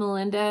send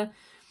Melinda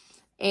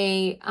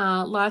a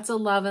lots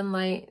of love and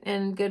light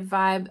and good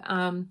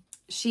vibe.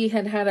 She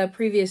had a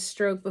previous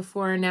stroke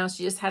before, and now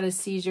she just had a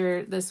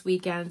seizure this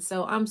weekend.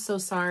 So I'm so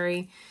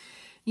sorry.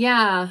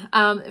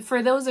 Yeah.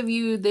 For those of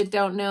you that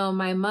don't know,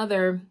 my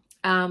mother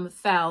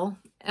fell,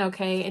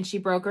 okay, and she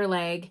broke her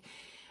leg.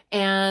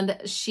 And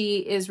she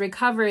is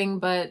recovering,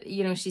 but,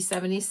 you know, she's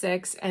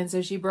 76. And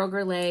so she broke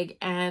her leg.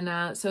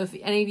 And so if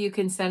any of you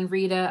can send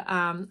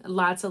Rita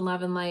lots of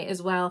love and light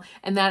as well.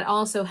 And that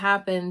also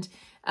happened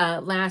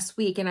last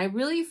week. And I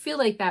really feel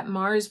like that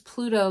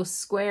Mars-Pluto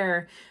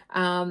square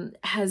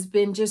has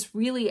been just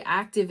really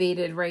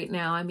activated right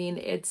now. I mean,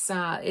 it's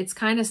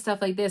kind of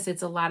stuff like this.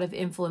 It's a lot of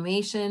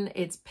inflammation,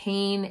 it's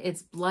pain,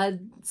 it's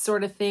blood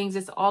sort of things.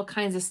 It's all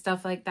kinds of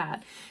stuff like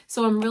that.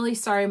 So I'm really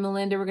sorry,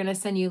 Melinda. We're going to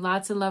send you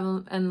lots of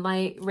love and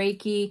light,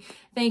 Reiki.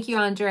 Thank you,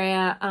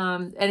 Andrea.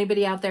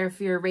 Anybody out there, if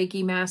you're a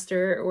Reiki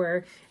master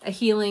or a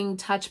healing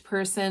touch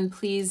person,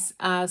 please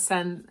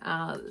send,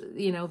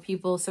 you know,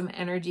 people some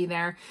energy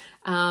there.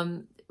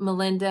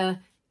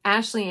 Melinda,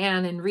 Ashley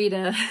Ann, and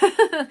Rita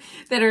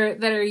that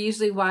are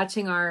usually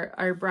watching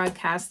our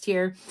broadcast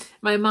here.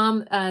 My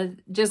mom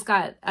just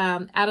got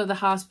out of the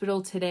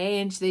hospital today,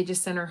 and they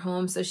just sent her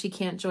home, so she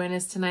can't join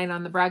us tonight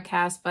on the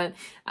broadcast. But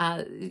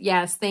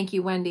yes, thank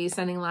you, Wendy,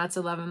 sending lots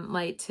of love and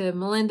light to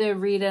Melinda,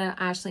 Rita,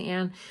 Ashley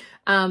Ann.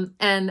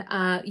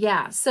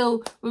 Yeah,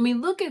 so when we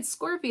look at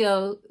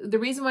Scorpio, the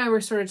reason why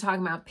we're sort of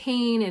talking about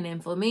pain and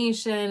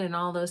inflammation and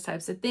all those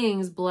types of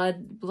things,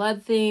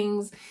 blood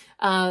things,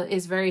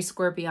 is very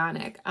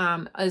scorpionic,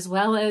 as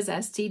well as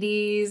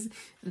STDs,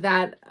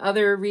 that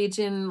other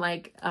region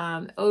like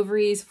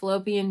ovaries,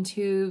 fallopian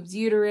tubes,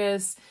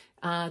 uterus,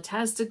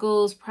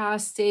 testicles,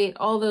 prostate,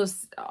 all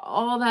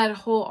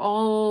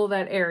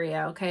that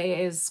area,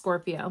 okay, is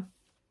Scorpio.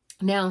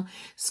 Now,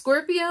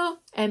 Scorpio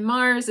and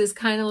Mars is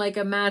kind of like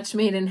a match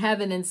made in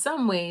heaven in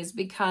some ways,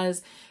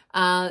 because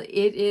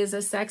It is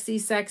a sexy,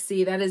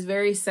 that is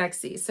very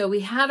sexy. So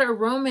we had our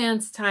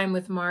romance time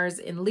with Mars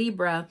in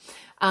Libra.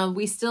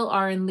 We still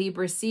are in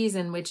Libra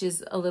season, which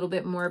is a little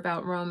bit more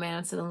about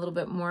romance and a little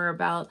bit more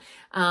about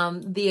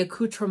the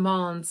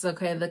accoutrements,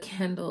 okay, the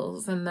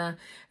candles and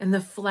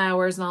the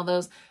flowers and all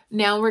those.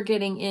 Now we're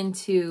getting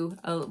into,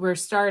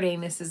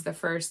 this is the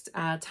first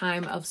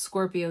time of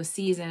Scorpio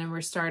season, and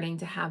we're starting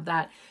to have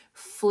that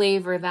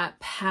flavor, that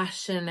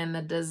passion and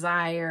the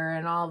desire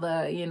and all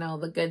the,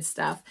 the good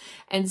stuff.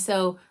 And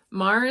so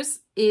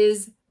Mars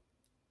is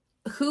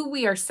who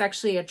we are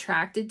sexually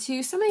attracted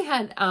to. Somebody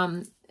had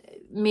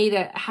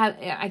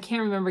I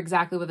can't remember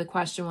exactly what the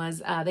question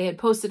was. They had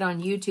posted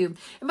on YouTube.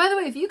 And by the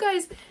way, if you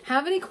guys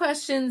have any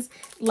questions,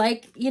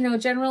 like,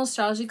 general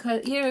astrology,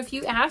 if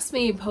you ask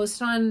me,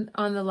 post on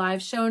the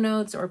live show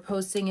notes or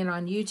posting it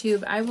on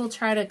YouTube, I will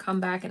try to come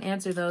back and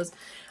answer those.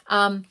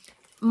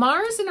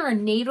 Mars in our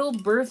natal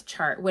birth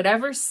chart,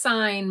 whatever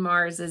sign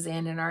Mars is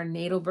in our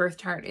natal birth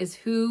chart, is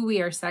who we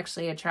are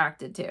sexually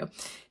attracted to.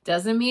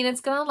 Doesn't mean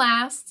it's going to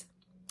last.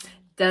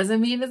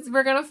 Doesn't mean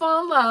we're going to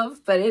fall in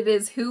love, but it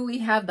is who we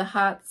have the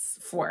hots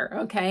for,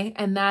 okay?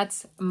 And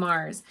that's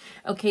Mars.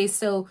 Okay,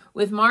 so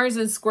with Mars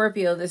and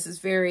Scorpio, this is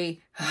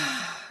very,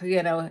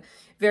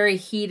 very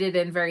heated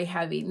and very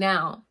heavy.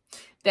 Now,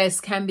 this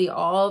can be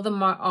all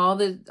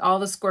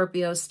the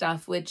Scorpio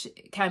stuff, which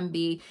can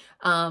be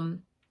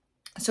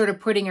sort of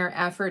putting our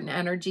effort and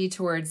energy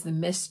towards the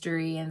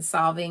mystery and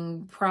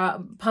solving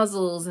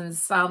puzzles and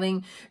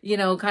solving,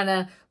 kind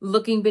of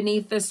looking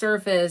beneath the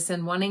surface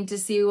and wanting to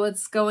see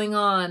what's going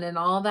on and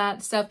all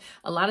that stuff.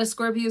 A lot of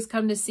Scorpios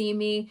come to see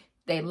me.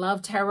 They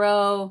love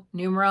tarot,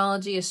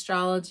 numerology,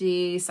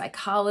 astrology,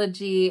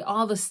 psychology,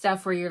 all the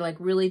stuff where you're like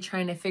really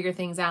trying to figure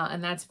things out.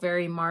 And that's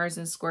very Mars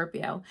and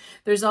Scorpio.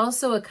 There's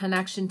also a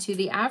connection to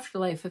the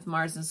afterlife with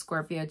Mars and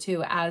Scorpio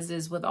too, as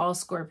is with all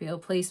Scorpio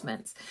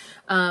placements,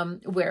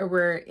 where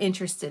we're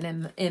interested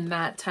in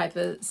that type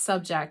of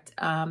subject,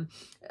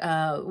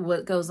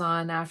 what goes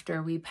on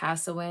after we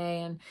pass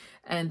away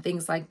and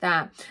things like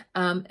that.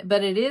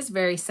 But it is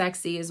very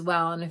sexy as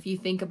well. And if you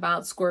think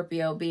about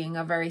Scorpio being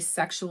a very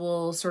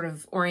sexual sort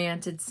of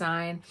oriented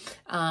sign,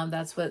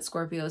 that's what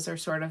Scorpios are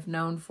sort of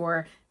known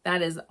for.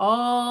 That is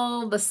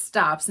all the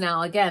stops.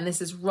 Now, again,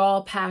 this is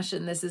raw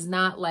passion. This is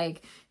not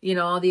like,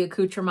 all the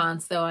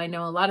accoutrements, though I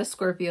know a lot of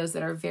Scorpios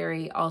that are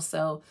very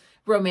also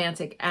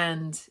romantic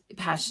and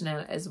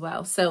passionate as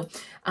well. So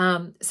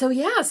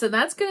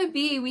that's going to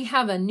be, we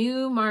have a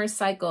new Mars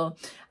cycle.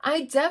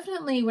 I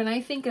definitely, when I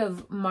think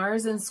of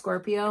Mars and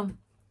Scorpio,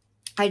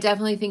 I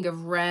definitely think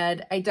of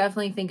red. I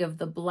definitely think of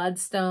the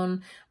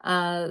bloodstone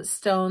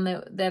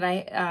stone that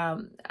I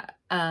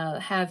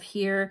have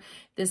here.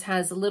 This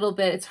has a little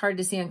bit, it's hard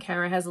to see on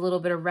camera, it has a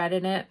little bit of red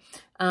in it,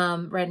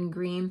 red and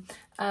green.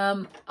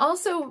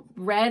 Also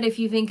red, if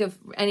you think of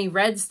any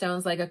red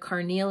stones, like a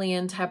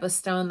carnelian type of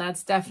stone,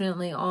 that's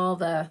definitely all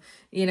the,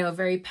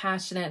 very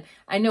passionate.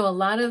 I know a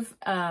lot of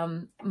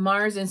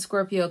Mars and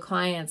Scorpio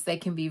clients, they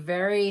can be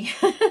very,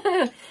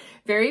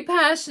 very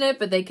passionate,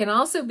 but they can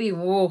also be,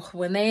 whoa,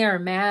 when they are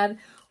mad,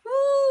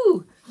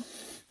 woo,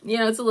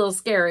 it's a little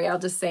scary. I'll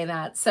just say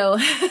that. So,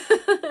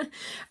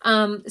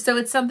 so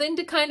it's something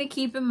to kind of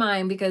keep in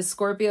mind, because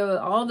Scorpio,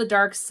 all the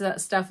dark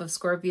stuff of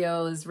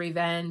Scorpio is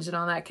revenge and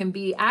all that can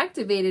be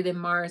activated in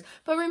Mars.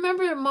 But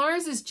remember,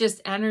 Mars is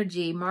just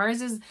energy.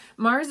 Mars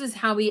is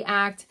how we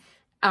act,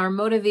 our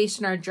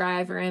motivation, our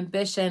drive, our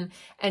ambition.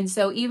 And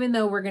so even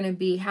though we're going to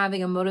be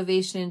having a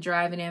motivation and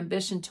drive and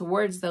ambition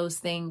towards those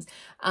things,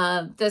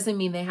 doesn't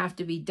mean they have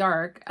to be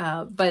dark.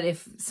 But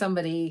if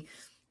somebody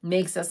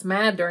makes us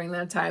mad during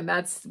that time,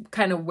 that's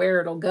kind of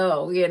where it'll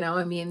go,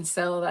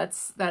 so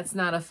that's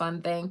not a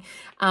fun thing.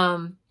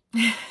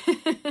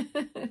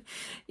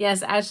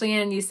 Yes, Ashley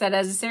Ann, you said,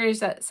 as a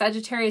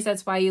Sagittarius,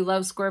 that's why you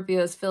love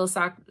Scorpio's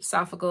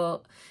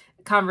philosophical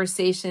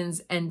conversations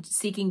and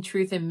seeking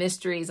truth and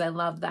mysteries. I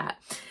love that.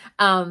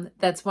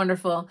 That's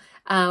wonderful.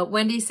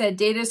 Wendy said,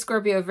 data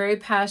Scorpio, very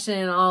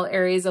passionate in all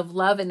areas of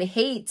love and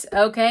hate.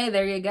 Okay,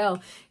 there you go.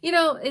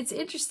 It's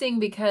interesting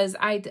because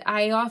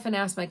I often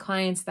ask my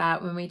clients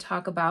that when we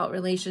talk about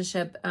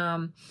relationship,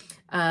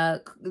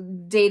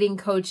 dating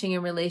coaching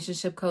and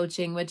relationship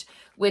coaching,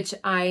 which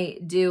I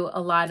do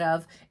a lot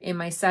of in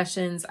my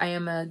sessions. I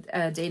am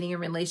a dating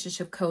and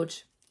relationship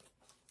coach.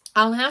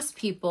 I'll ask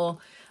people,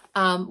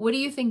 what do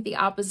you think the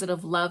opposite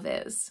of love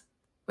is?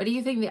 What do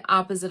you think the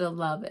opposite of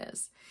love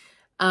is?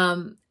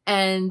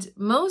 And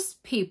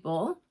most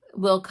people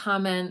will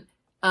comment,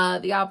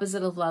 the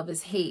opposite of love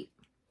is hate.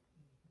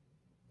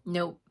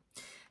 Nope.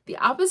 The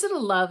opposite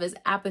of love is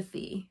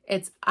apathy.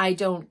 It's, I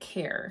don't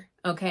care.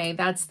 Okay.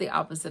 That's the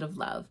opposite of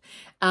love.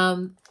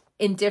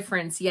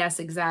 Indifference. Yes,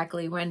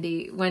 exactly.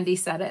 Wendy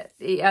said it.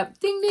 Yep.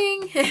 Ding,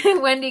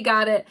 ding. Wendy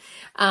got it.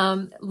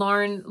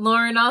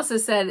 Lauren also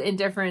said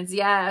indifference.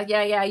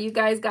 Yeah. You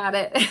guys got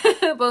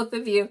it. Both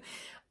of you.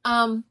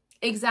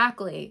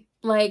 Exactly.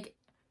 Like,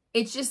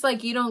 it's just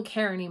like you don't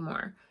care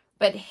anymore.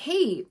 But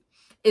hate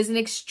is an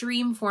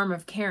extreme form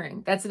of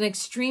caring. That's an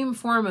extreme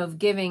form of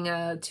giving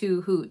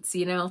two hoots,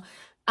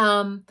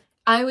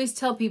 I always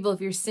tell people,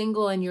 if you're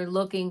single and you're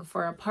looking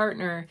for a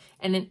partner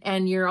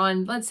and you're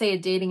on, let's say, a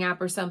dating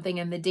app or something,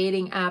 and the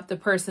dating app, the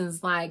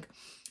person's like,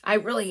 I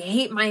really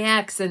hate my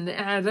ex, and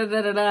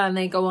and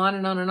they go on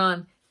and on and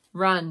on.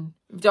 Run.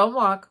 Don't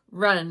walk,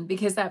 run,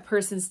 because that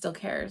person still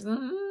cares.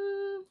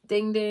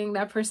 Ding, ding,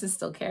 that person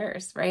still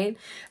cares, right?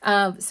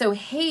 So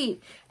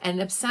hate and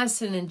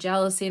obsession and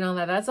jealousy and all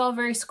that, that's all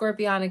very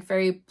Scorpionic,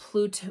 very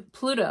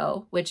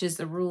Pluto, which is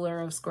the ruler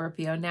of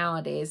Scorpio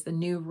nowadays, the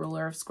new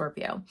ruler of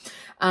Scorpio.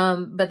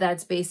 But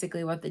that's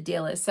basically what the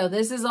deal is. So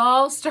this is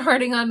all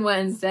starting on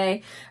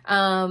Wednesday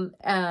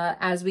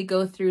as we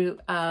go through,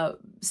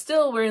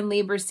 still we're in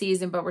Libra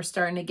season, but we're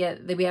starting to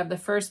get, we have the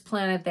first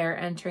planet there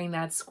entering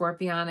that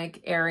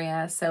Scorpionic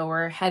area. So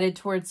we're headed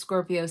towards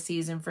Scorpio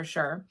season for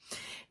sure.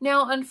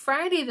 Now on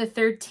Friday the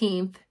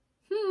 13th,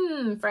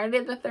 Friday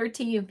the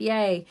 13th,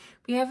 yay,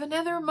 we have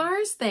another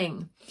Mars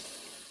thing.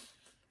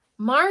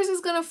 Mars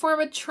is going to form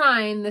a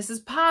trine. This is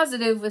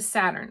positive with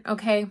Saturn,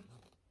 okay?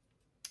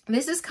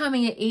 This is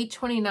coming at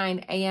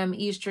 8:29 a.m.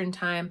 Eastern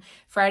time,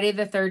 Friday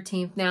the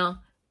 13th. Now,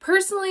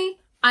 personally,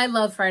 I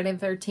love Friday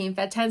the 13th.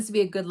 That tends to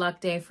be a good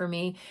luck day for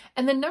me.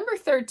 And the number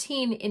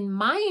 13 in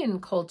Mayan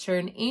culture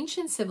and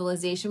ancient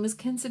civilization was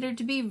considered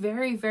to be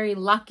very, very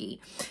lucky.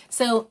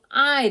 So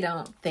I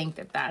don't think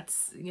that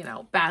that's, you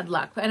know, bad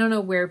luck. I don't know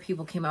where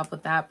people came up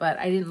with that, but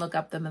I didn't look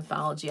up the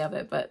mythology of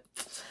it. But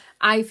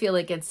I feel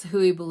like it's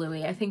hooey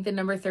balooey. I think the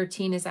number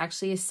 13 is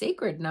actually a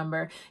sacred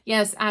number.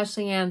 Yes,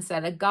 Ashley Ann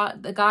said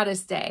the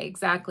goddess day,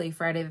 exactly,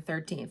 Friday the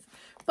 13th.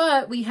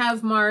 But we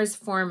have Mars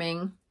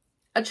forming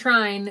a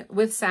trine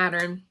with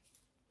Saturn,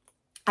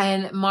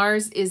 and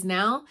Mars is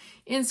now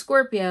in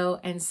Scorpio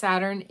and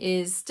Saturn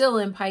is still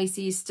in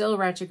Pisces, still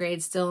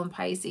retrograde, still in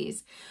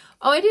Pisces.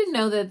 Oh, I didn't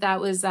know that that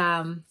was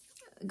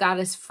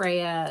Goddess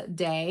Freya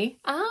Day.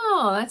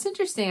 Oh, that's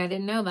interesting. I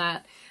didn't know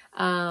that.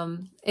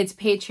 It's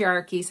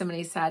patriarchy,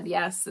 somebody said.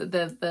 Yes,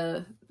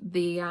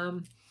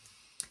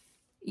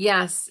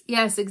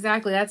 Yes,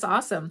 exactly. That's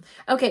awesome.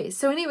 Okay,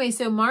 so anyway,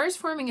 so Mars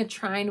forming a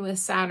trine with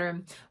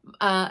Saturn.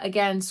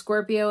 Again,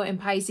 Scorpio and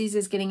Pisces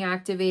is getting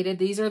activated.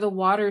 These are the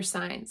water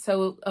signs.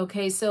 So,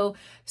 okay, so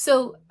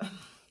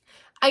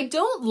I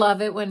don't love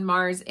it when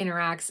Mars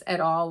interacts at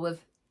all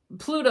with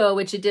Pluto,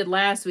 which it did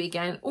last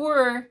weekend,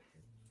 or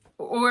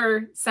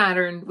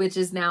Saturn, which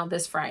is now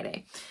this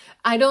Friday.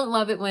 I don't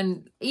love it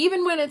when,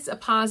 even when it's a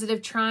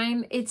positive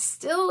trine, it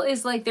still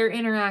is like they're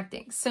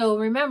interacting. So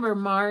remember,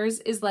 Mars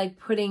is like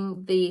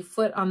putting the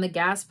foot on the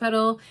gas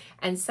pedal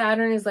and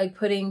Saturn is like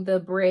putting the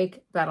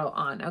brake pedal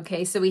on.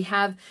 Okay, so we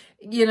have,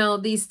 you know,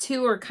 these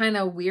two are kind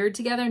of weird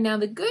together. Now,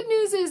 the good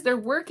news is they're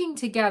working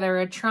together.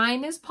 A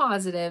trine is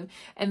positive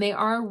and they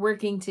are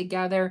working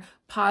together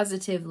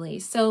positively.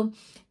 So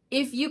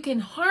if you can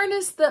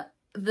harness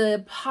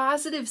the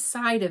positive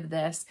side of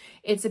this,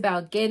 it's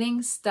about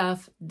getting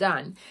stuff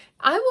done.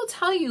 I will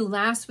tell you,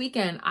 last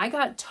weekend, I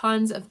got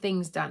tons of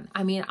things done.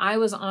 I mean, I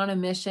was on a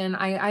mission.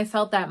 I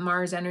felt that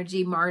Mars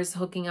energy, Mars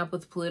hooking up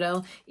with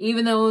Pluto,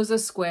 even though it was a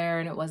square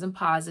and it wasn't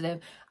positive.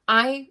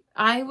 I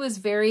was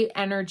very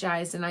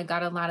energized and I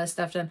got a lot of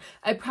stuff done.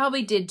 I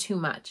probably did too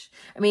much.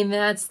 I mean,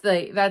 that's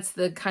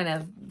the kind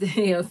of,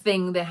 you know,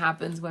 thing that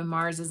happens when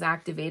Mars is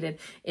activated.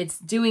 It's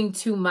doing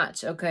too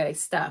much, okay,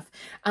 stuff.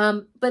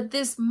 But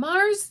this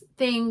Mars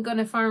thing going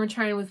to form a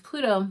trine with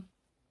Pluto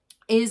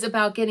is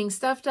about getting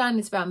stuff done.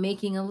 It's about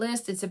making a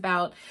list. It's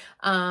about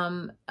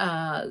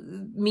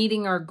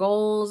meeting our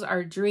goals,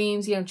 our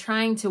dreams, you know,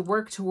 trying to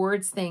work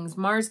towards things.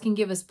 Mars can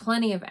give us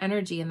plenty of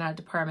energy in that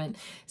department.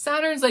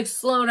 Saturn's like,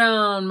 slow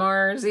down,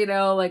 Mars, you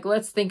know, like,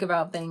 let's think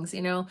about things,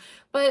 you know,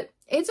 but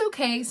it's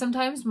okay.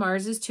 Sometimes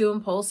Mars is too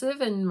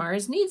impulsive and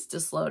Mars needs to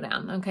slow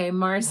down. Okay.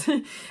 Mars,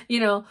 you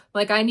know,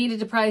 like I needed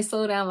to probably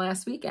slow down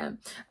last weekend.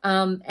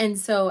 And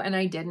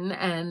I didn't,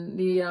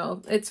 and you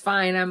know, it's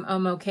fine.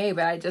 I'm okay.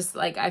 But I just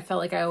like, I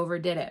felt like I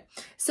overdid it.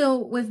 So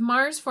with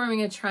Mars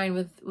forming a trine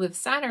with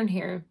Saturn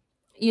here,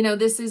 you know,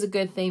 this is a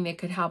good thing that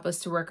could help us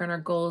to work on our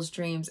goals,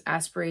 dreams,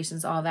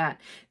 aspirations, all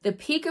that. The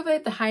peak of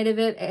it, the height of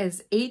it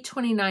is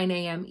 8:29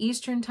 a.m.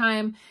 Eastern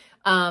time.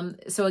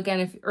 So again,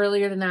 if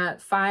earlier than that,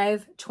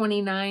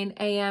 5:29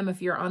 a.m.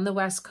 if you're on the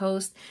West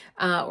Coast,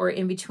 or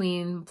in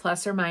between,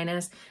 plus or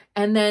minus,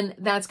 and then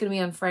that's going to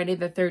be on Friday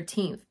the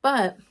 13th.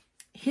 But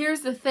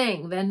here's the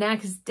thing, the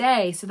next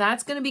day, so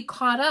that's going to be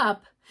caught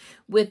up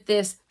with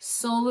this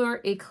solar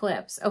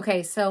eclipse.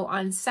 Okay, so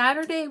on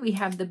Saturday, we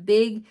have the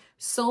big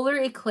solar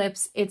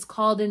eclipse. It's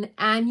called an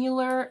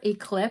annular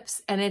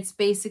eclipse, and it's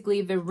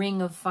basically the ring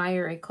of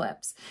fire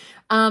eclipse.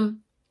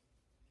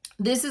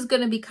 This is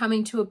going to be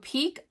coming to a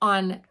peak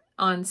on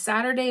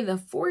Saturday the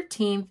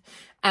 14th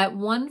at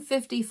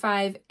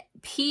 1:55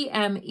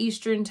 p.m.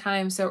 Eastern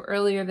time. So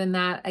earlier than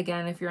that,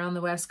 again, if you're on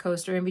the West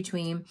Coast or in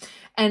between.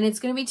 And it's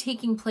going to be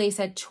taking place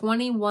at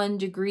 21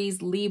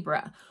 degrees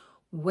Libra.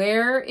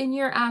 Where in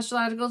your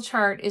astrological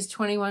chart is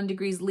 21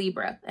 degrees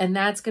Libra? And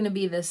that's going to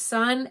be the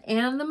sun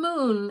and the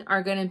moon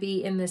are going to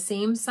be in the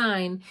same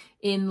sign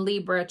in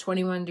Libra,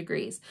 21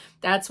 degrees.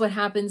 That's what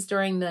happens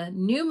during the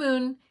new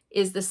moon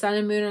is the sun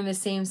and moon are in the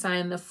same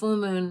sign. The full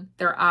moon,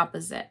 they're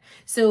opposite.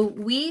 So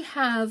we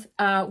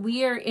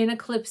are in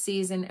eclipse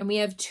season, and we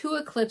have 2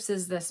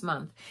 eclipses this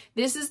month.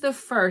 This is the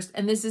first,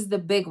 and this is the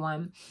big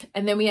one.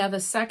 And then we have a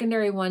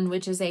secondary one,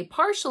 which is a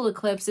partial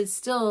eclipse. It's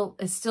still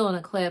an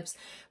eclipse,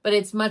 but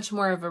it's much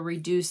more of a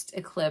reduced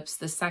eclipse,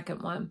 the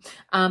second one.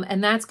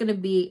 And that's going to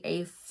be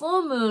a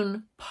full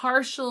moon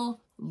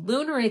partial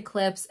lunar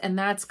eclipse, and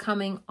that's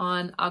coming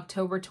on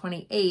October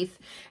 28th.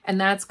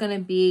 And that's going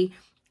to be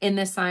in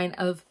the sign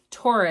of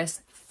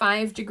Taurus,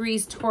 5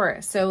 degrees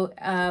Taurus. So,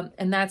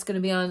 and that's going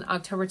to be on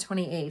October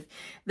 28th.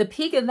 The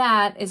peak of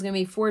that is going to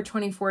be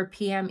 4:24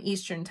 p.m.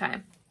 Eastern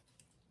time.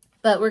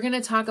 But we're going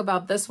to talk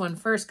about this one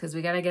first, because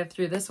we got to get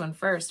through this one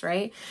first,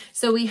 right?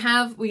 So we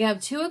have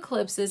 2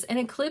 eclipses, and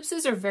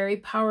eclipses are very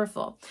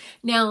powerful.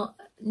 Now,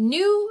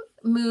 new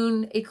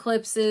moon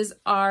eclipses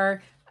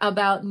are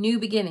about new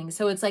beginnings.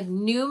 So it's like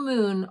new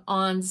moon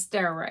on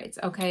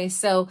steroids. Okay.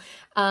 So,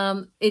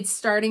 it's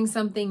starting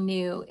something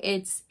new.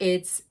 It's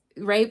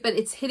right. But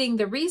it's hitting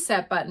the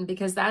reset button,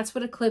 because that's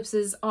what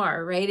eclipses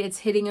are, right? It's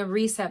hitting a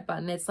reset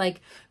button. It's like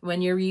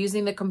when you're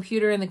using the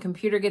computer and the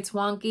computer gets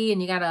wonky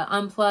and you got to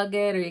unplug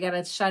it, or you got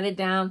to shut it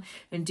down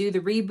and do the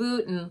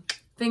reboot, and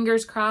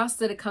fingers crossed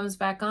that it comes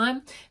back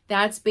on.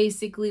 That's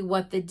basically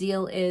what the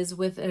deal is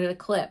with an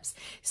eclipse.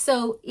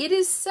 So it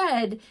is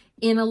said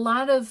in a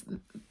lot of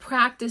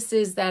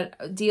practices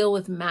that deal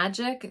with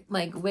magic,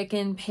 like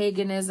Wiccan,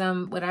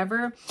 paganism,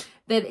 whatever,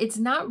 that it's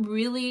not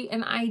really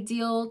an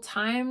ideal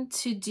time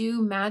to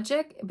do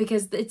magic,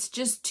 because it's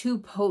just too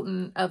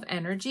potent of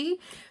energy.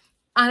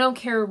 I don't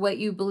care what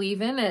you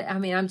believe in. I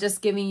mean, I'm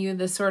just giving you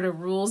the sort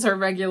of rules or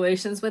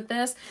regulations with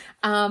this.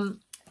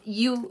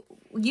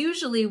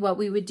 Usually what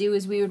we would do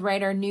is we would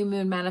write our new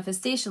moon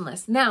manifestation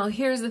list. Now,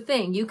 here's the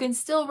thing. You can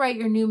still write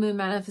your new moon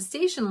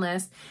manifestation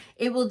list.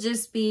 It will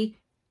just be,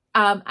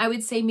 I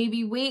would say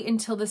maybe wait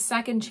until the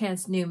second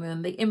chance new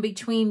moon, the in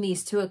between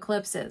these 2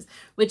 eclipses,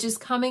 which is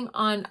coming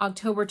on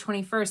October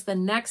 21st, the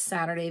next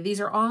Saturday. These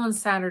are all on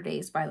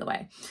Saturdays, by the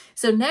way.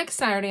 So next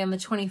Saturday on the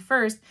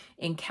 21st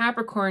in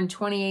Capricorn,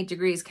 28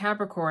 degrees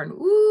Capricorn.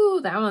 Ooh,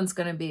 that one's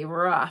going to be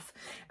rough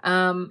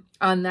on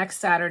next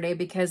Saturday,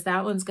 because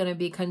that one's going to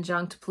be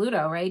conjunct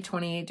Pluto, right?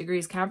 28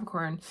 degrees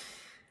Capricorn.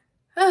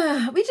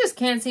 We just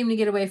can't seem to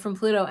get away from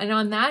Pluto. And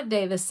on that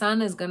day, the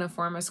sun is going to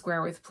form a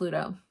square with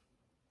Pluto.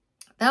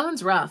 That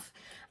one's rough.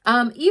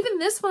 Even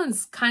this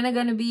one's kind of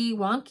going to be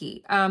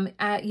wonky,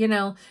 you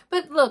know,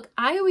 but look,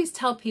 I always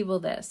tell people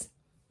this.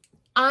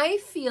 I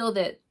feel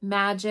that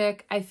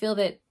magic, I feel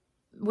that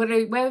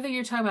whether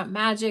you're talking about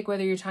magic,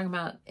 whether you're talking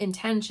about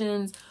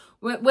intentions,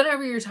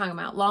 whatever you're talking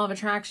about, law of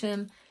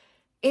attraction,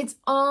 it's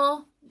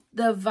all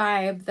the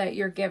vibe that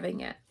you're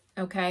giving it.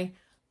 Okay.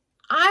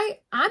 I'm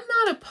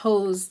not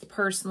opposed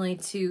personally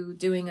to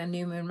doing a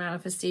new moon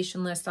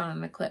manifestation list on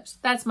an eclipse.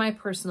 That's my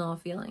personal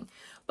feeling.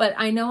 But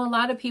I know a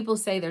lot of people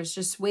say there's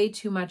just way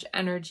too much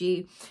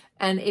energy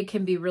and it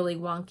can be really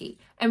wonky.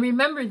 And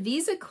remember,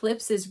 these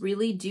eclipses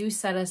really do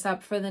set us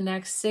up for the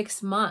next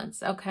 6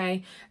 months,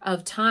 okay,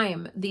 of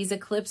time. These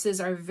eclipses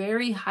are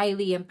very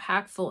highly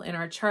impactful in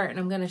our chart. And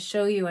I'm going to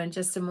show you in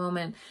just a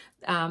moment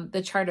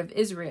the chart of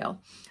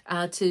Israel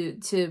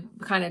to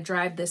kind of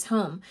drive this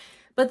home.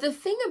 But the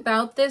thing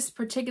about this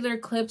particular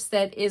eclipse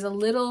that is a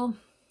little,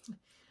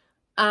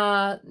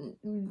 not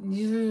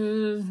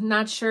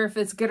sure if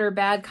it's good or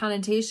bad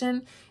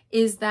connotation,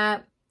 is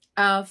that,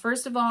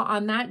 first of all,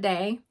 on that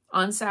day,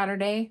 on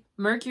Saturday,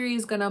 Mercury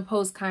is going to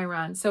oppose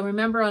Chiron. So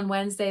remember on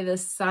Wednesday, the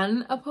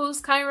sun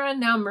opposed Chiron.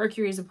 Now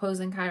Mercury is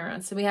opposing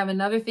Chiron. So we have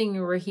another thing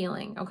we're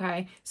healing.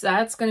 Okay. So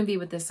that's going to be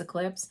with this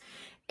eclipse.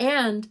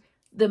 And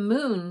the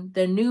moon,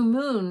 the new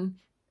moon,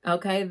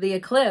 okay, the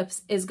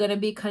eclipse is going to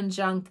be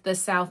conjunct the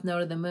south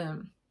node of the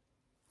moon.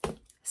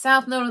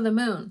 South node of the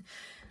moon,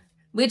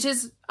 which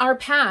is our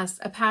past,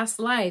 a past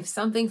life,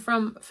 something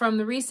from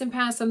the recent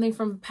past, something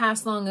from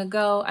past long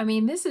ago. I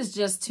mean, this is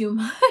just too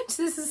much.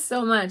 This is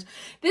so much.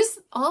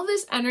 All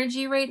this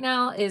energy right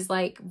now is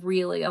like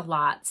really a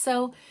lot.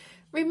 So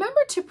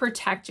remember to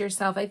protect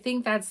yourself. I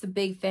think that's the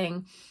big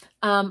thing.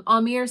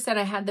 Almir said,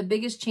 I had the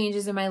biggest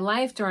changes in my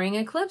life during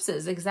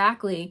eclipses.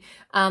 Exactly.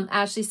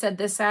 Ashley said,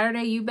 this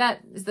Saturday, you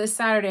bet. This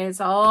Saturday.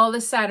 It's all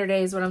the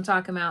Saturdays what I'm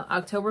talking about.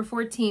 October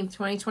 14th,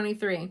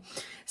 2023.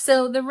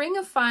 So the Ring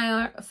of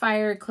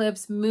Fire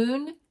eclipse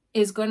moon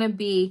is going to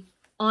be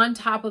on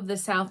top of the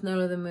south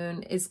node of the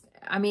moon.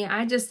 I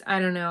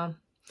don't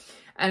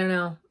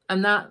know.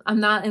 I'm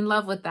not in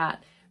love with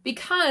that,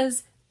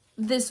 because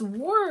this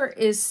war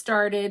is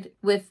started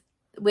with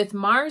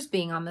Mars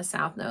being on the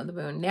south node of the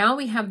moon. Now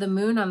we have the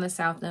moon on the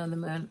south node of the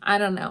moon. I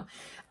don't know.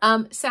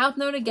 South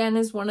node, again,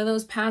 is one of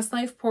those past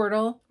life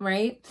portal,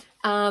 right?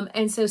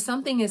 And so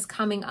something is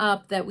coming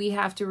up that we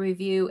have to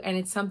review, and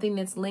it's something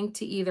that's linked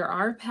to either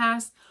our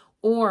past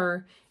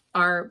or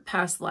our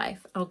past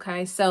life,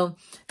 okay? So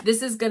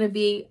this is going to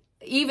be,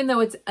 even though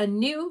it's a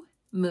new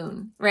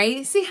moon,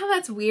 right? See how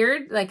that's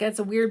weird? Like that's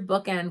a weird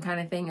bookend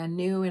kind of thing, a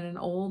new and an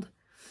old,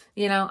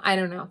 you know? I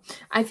don't know.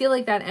 I feel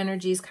like that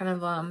energy is kind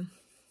of,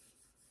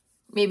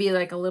 maybe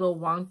like a little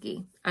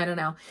wonky. I don't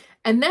know.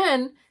 And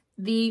then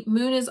the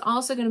moon is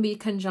also going to be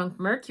conjunct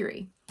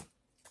Mercury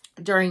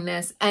during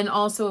this, and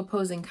also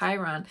opposing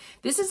Chiron.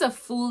 This is a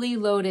fully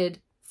loaded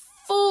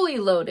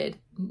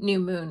new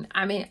moon.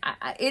 I mean,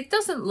 it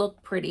doesn't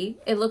look pretty.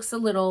 It looks a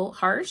little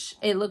harsh.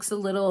 It looks a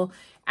little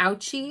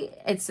ouchy.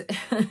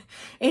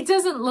 It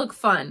doesn't look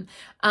fun.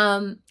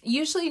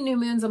 Usually new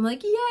moons, I'm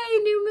like, yay,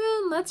 new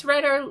moon. Let's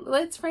write our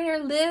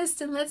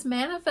list and let's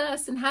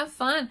manifest and have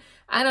fun.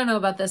 I don't know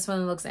about this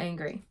one. It looks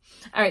angry.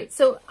 All right.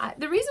 So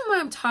the reason why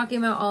I'm talking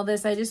about all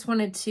this, I just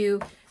wanted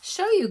to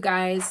show you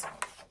guys.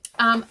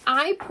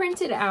 I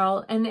printed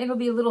out, and it'll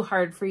be a little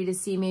hard for you to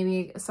see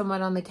maybe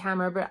somewhat on the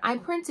camera, but I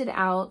printed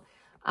out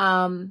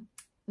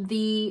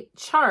the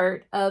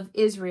chart of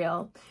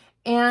Israel.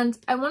 And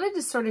I wanted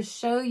to sort of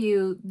show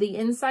you the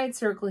inside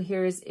circle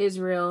here is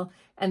Israel,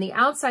 and the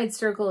outside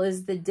circle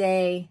is the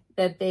day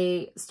that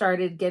they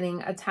started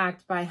getting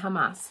attacked by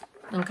Hamas.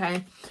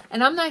 Okay.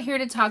 And I'm not here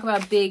to talk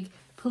about big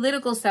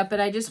political stuff,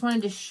 but I just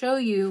wanted to show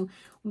you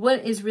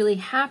what is really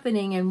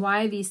happening and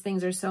why these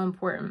things are so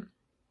important.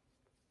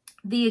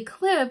 The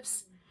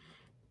eclipse,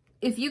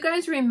 if you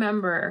guys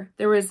remember,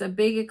 there was a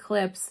big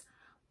eclipse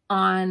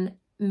on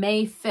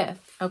May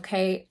 5th,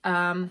 okay,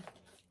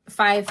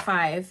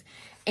 5/5,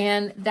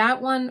 and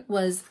that one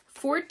was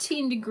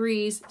 14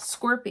 degrees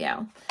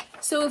Scorpio.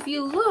 So if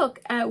you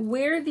look at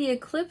where the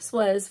eclipse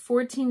was,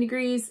 14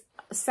 degrees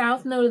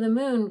south node of the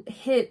moon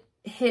hit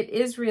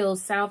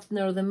Israel's south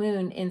node of the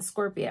moon in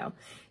Scorpio.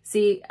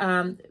 See,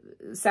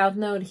 south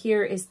node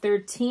here is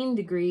 13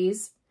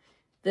 degrees.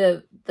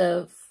 The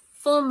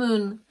full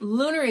moon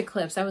lunar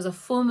eclipse, that was a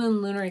full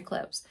moon lunar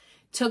eclipse,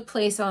 took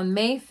place on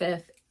May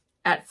 5th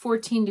at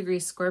 14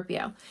 degrees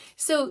Scorpio.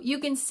 So you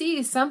can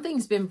see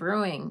something's been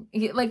brewing.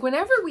 Like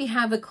whenever we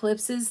have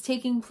eclipses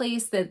taking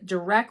place that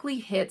directly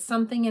hit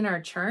something in our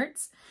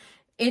charts,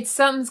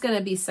 something's going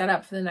to be set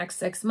up for the next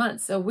 6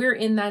 months. So we're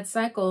in that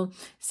cycle.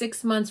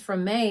 6 months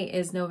from May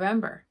is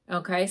November.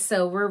 Okay.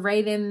 So we're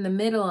right in the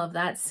middle of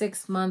that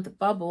 6-month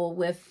bubble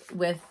with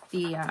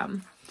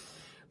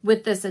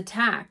this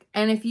attack.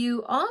 And if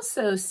you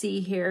also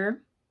see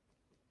here,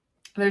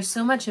 there's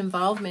so much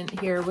involvement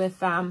here with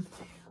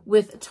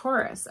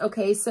Taurus.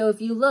 Okay, so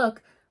if you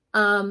look,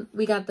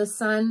 we got the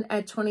sun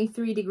at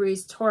 23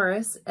 degrees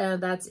Taurus,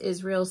 that's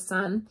Israel's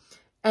sun.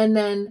 And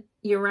then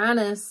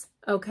Uranus,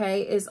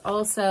 okay, is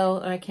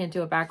also, I can't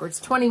do it backwards,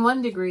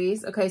 21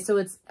 degrees. Okay, so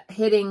it's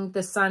hitting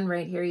the sun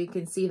right here. You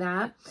can see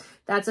that.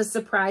 That's a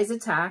surprise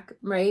attack,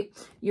 right?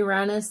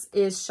 Uranus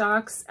is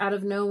shocks out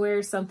of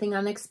nowhere, something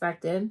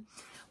unexpected.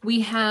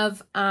 We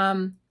have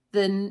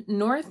the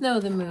north node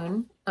of the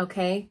moon,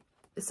 okay,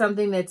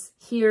 something that's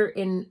here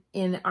in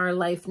our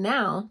life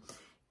now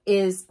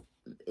is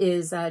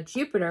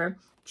Jupiter.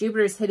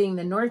 Jupiter's hitting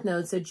the north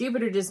node, so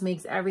Jupiter just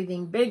makes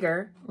everything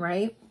bigger,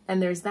 right?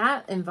 And there's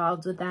that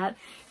involved with that.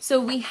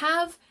 So we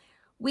have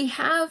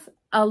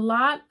a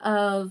lot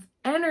of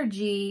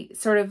energy,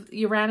 sort of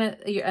Uranus,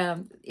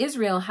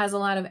 Israel has a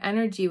lot of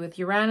energy with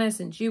Uranus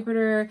and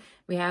Jupiter.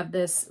 We have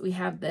this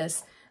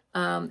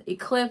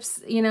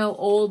eclipse,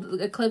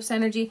 old eclipse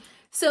energy.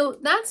 So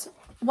that's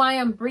why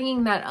I'm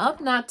bringing that up,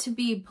 not to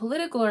be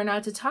political or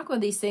not to talk about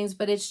these things,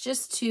 but it's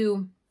just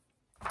to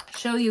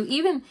show you,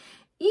 even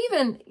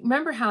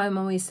remember how I'm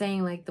always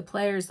saying, like, the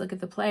players, look at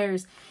the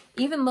players,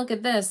 even look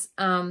at this,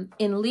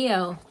 in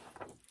Leo,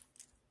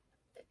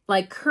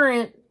 like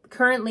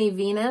currently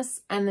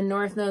Venus and the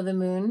north node of the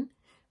moon,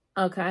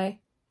 okay,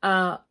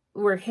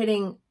 we're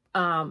hitting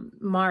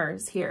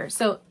Mars here.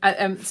 So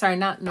I'm sorry,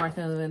 not north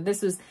node of the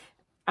moon.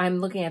 I'm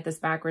looking at this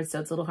backwards, so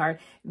it's a little hard.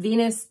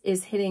 Venus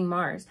is hitting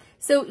Mars.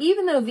 So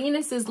even though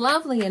Venus is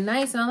lovely and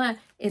nice and all that,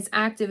 it's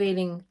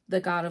activating the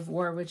god of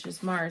war, which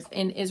is Mars,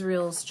 in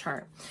Israel's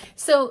chart.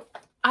 So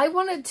I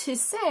wanted to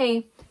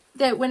say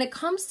that when it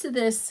comes to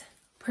this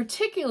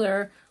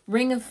particular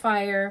ring of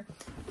fire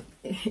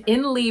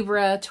in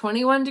Libra,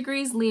 21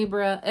 degrees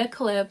Libra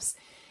eclipse,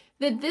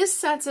 that this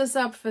sets us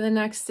up for the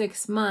next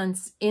 6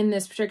 months in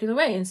this particular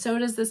way. And so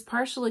does this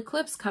partial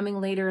eclipse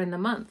coming later in the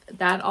month.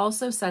 That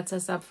also sets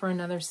us up for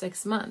another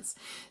 6 months.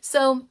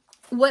 So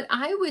what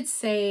I would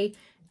say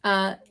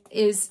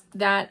is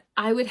that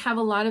I would have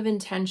a lot of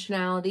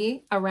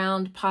intentionality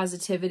around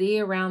positivity,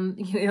 around,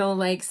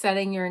 like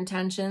setting your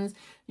intentions,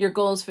 your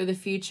goals for the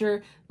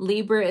future.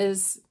 Libra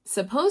is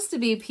supposed to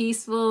be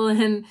peaceful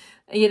and,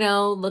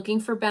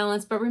 looking for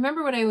balance. But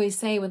remember what I always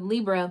say with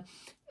Libra,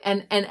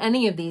 and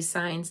any of these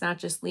signs, not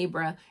just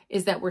Libra,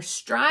 is that we're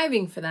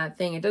striving for that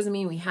thing. It doesn't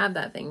mean we have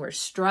that thing. We're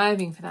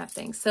striving for that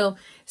thing. So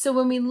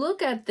when we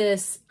look at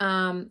this,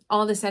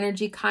 all this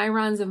energy,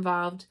 Chiron's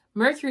involved,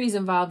 Mercury's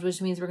involved,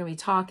 which means we're going to be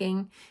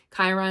talking.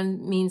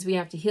 Chiron means we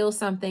have to heal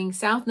something.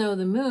 South node of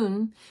the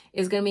moon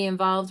is going to be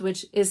involved,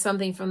 which is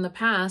something from the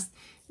past.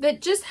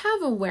 That just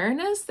have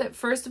awareness that,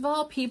 first of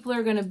all, people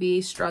are going to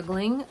be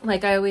struggling.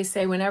 Like I always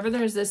say, whenever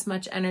there's this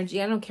much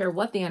energy, I don't care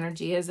what the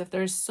energy is, if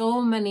there's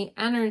so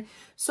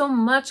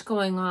much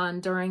going on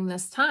during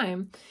this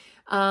time,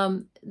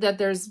 that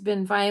there's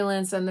been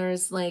violence and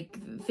there's like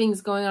things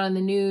going on in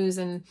the news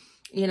and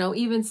you know,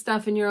 even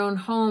stuff in your own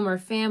home or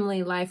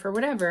family life or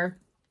whatever,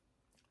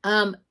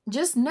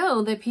 just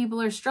know that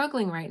people are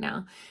struggling right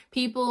now.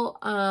 People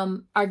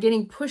are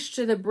getting pushed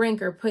to the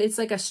brink, or it's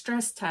like a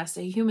stress test,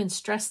 a human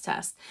stress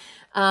test.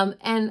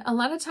 And a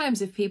lot of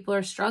times if people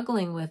are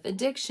struggling with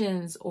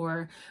addictions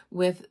or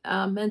with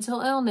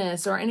mental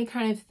illness or any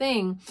kind of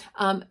thing,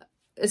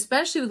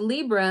 especially with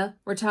Libra,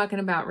 we're talking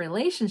about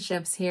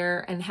relationships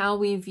here and how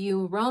we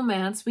view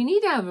romance. We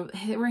need to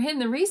we're hitting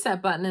the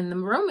reset button in the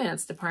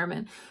romance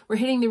department. We're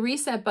hitting the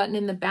reset button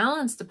in the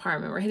balance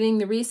department. We're hitting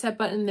the reset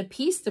button in the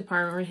peace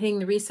department. We're hitting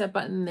the reset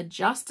button in the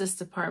justice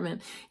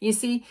department. You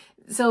see,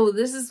 so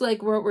this is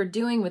like what we're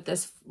doing with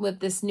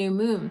this new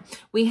moon.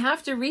 We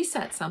have to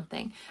reset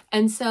something.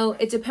 And so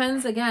it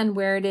depends again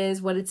where it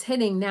is, what it's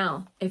hitting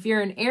now. If you're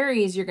in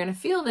Aries, you're going to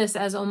feel this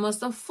as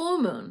almost a full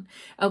moon,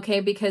 okay?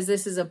 Because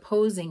this is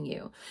opposing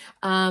you.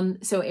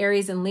 So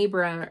Aries and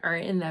Libra are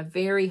in the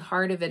very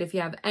heart of it. If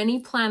you have any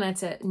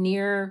planets at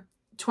near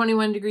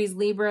 21 degrees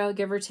Libra,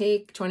 give or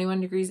take,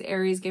 21 degrees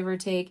Aries, give or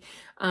take.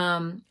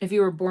 If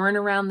you were born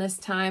around this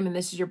time and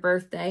this is your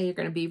birthday, you're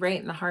going to be right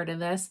in the heart of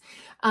this.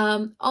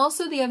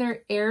 Also, the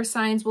other air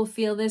signs will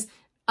feel this.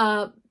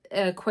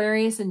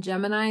 Aquarius and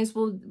Geminis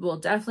will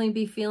definitely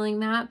be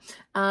feeling that.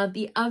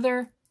 The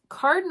other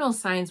cardinal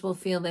signs will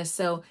feel this.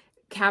 So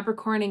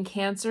Capricorn and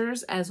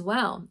Cancers as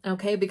well,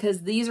 okay?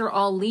 Because these are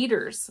all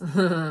leaders.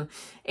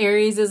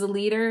 Aries is a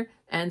leader,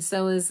 and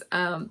so is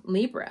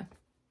Libra.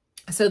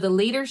 So the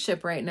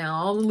leadership right now,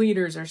 all the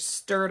leaders are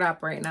stirred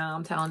up right now.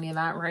 I'm telling you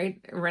that, right?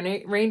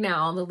 Right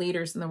now, all the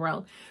leaders in the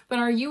world. But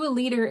are you a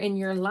leader in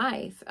your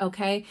life?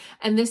 Okay.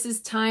 And this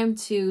is time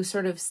to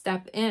sort of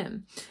step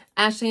in.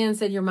 Ashley Ann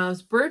said your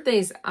mom's birthday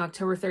is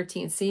October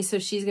 13th. See, so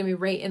she's going to be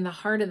right in the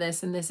heart of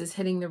this, and this is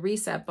hitting the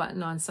reset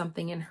button on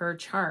something in her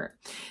chart.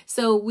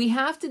 So we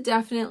have to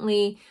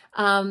definitely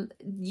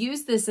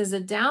use this as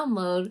a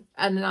download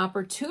and an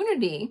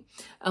opportunity,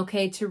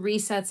 okay, to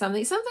reset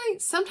something.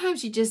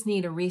 Sometimes you just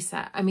need a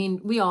reset. I mean,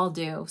 we all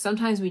do.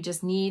 Sometimes we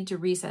just need to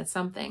reset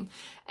something.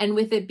 And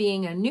with it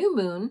being a new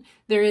moon,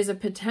 there is a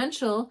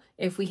potential,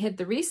 if we hit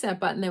the reset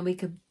button, then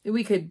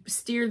we could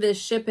steer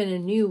this ship in a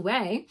new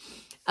way.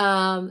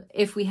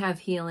 If we have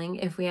healing,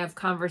 if we have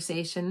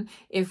conversation,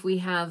 if we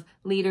have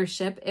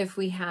leadership, if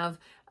we have,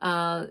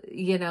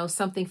 you know,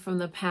 something from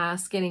the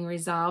past getting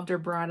resolved or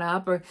brought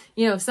up, or,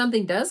 you know, if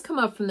something does come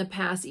up from the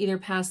past, either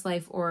past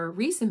life or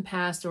recent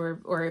past,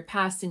 or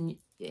past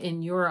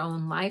in your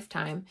own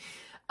lifetime,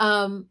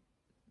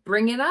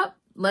 bring it up.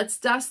 Let's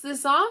dust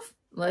this off.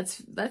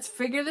 Let's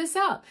figure this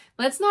out.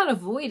 Let's not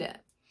avoid it.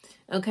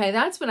 Okay,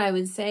 that's what I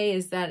would say,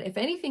 is that if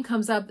anything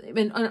comes up,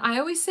 and I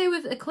always say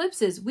with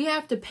eclipses, we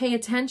have to pay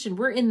attention.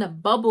 We're in the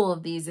bubble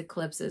of these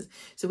eclipses.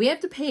 So we have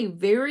to pay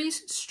very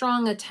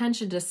strong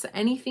attention to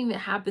anything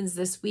that happens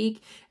this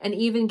week, and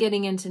even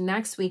getting into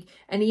next week,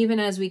 and even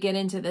as we get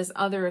into this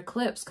other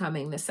eclipse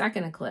coming, the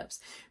second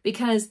eclipse,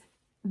 because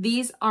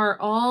these are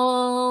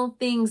all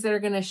things that are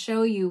going to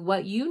show you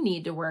what you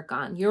need to work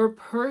on, your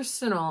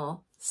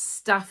personal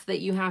stuff that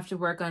you have to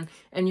work on,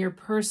 and your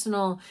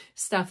personal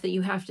stuff that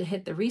you have to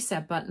hit the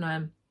reset button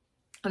on.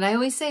 And I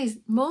always say,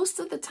 most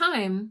of the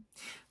time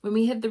when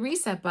we hit the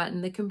reset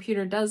button, the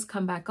computer does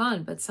come back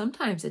on, but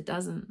sometimes it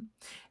doesn't.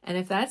 And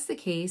if that's the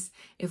case,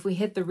 if we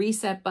hit the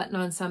reset button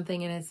on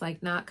something and it's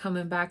like not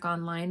coming back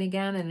online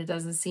again, and it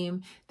doesn't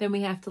seem, then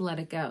we have to let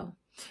it go.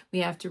 We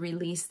have to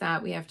release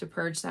that. We have to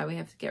purge that. We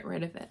have to get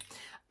rid of it.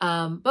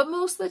 But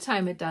most of the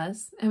time it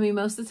does. I mean,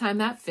 most of the time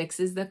that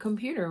fixes the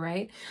computer,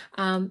 right?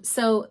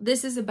 So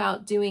this is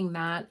about doing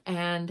that.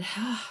 And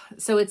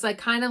so it's like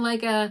kind of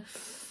like a,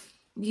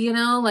 you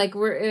know, like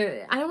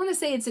I don't want to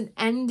say it's an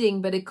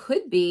ending, but it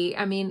could be.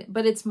 I mean,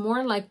 but it's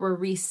more like we're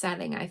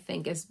resetting, I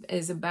think,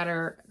 is a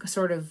better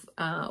sort of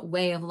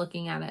way of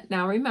looking at it.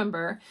 Now,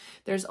 remember,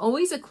 there's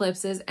always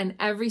eclipses, and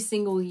every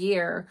single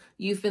year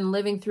you've been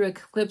living through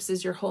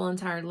eclipses your whole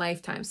entire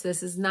lifetime. So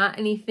this is not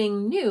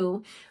anything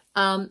new.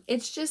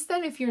 It's just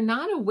that if you're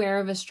not aware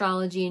of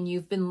astrology and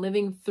you've been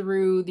living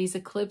through these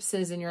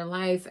eclipses in your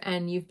life,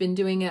 and you've been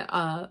doing it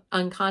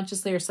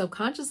unconsciously or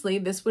subconsciously,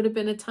 this would have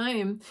been a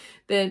time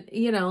that,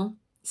 you know,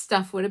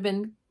 stuff would have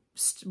been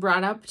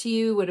brought up to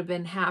you, would have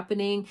been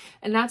happening.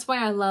 And that's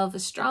why I love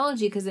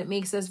astrology, because it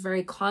makes us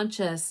very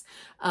conscious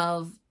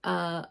of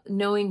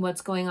knowing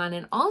what's going on,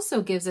 and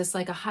also gives us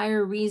like a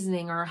higher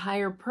reasoning or a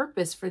higher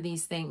purpose for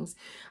these things.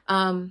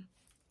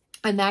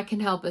 And that can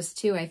help us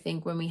too, I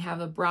think, when we have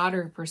a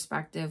broader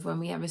perspective,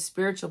 when we have a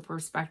spiritual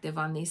perspective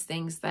on these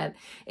things, that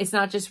it's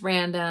not just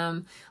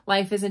random.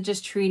 Life isn't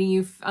just treating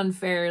you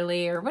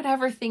unfairly, or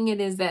whatever thing it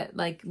is that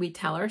like we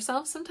tell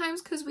ourselves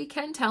sometimes, because we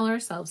can tell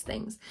ourselves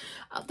things.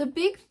 The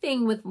big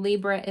thing with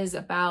Libra is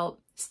about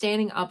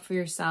standing up for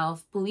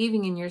yourself,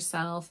 believing in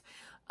yourself,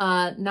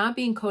 not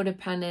being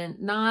codependent,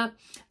 not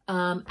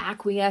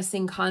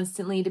acquiescing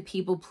constantly to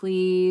people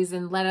please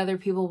and let other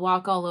people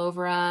walk all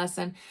over us.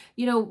 And,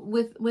 you know,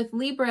 with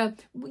Libra,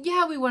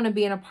 yeah, we want to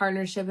be in a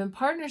partnership, and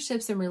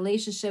partnerships and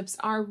relationships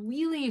are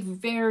really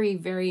very,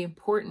 very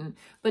important,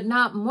 but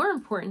not more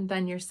important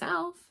than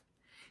yourself.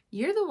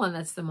 you're the one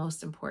that's the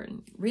most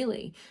important,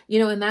 really. You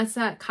know, and that's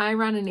that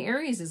Chiron in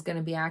Aries is going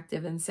to be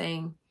active and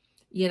saying,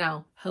 you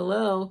know,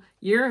 hello,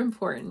 you're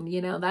important.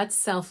 You know, that's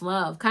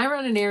self-love.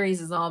 Chiron in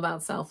Aries is all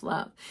about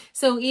self-love.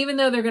 So even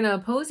though they're going to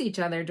oppose each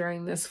other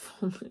during this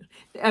full moon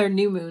or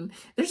new moon,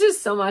 there's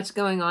just so much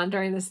going on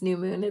during this new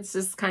moon. It's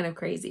just kind of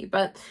crazy.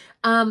 But,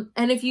 and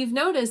if you've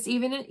noticed,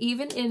 even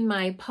in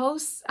my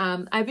posts,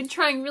 I've been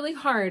trying really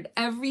hard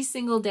every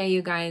single day,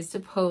 you guys, to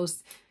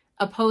post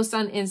a post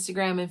on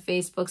Instagram and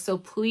Facebook. So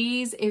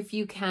please, if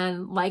you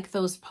can, like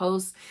those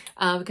posts,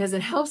 because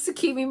it helps to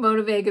keep me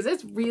motivated,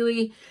 because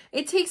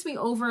it takes me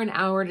over an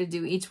hour to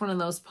do each one of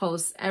those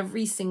posts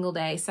every single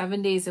day,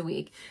 7 days a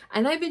week.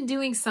 And I've been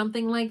doing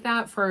something like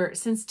that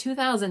since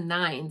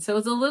 2009. So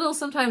it's a little,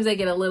 sometimes I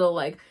get a little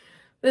like,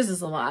 this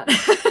is a lot,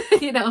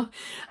 you know?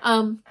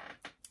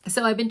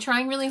 So I've been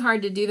trying really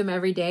hard to do them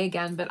every day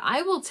again, but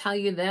I will tell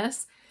you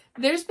this,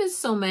 there's been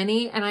so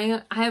many, and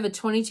I have a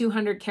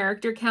 2,200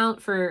 character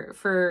count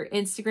for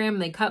Instagram.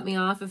 They cut me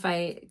off if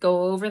I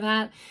go over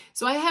that.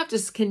 So I have to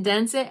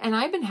condense it, and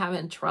I've been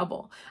having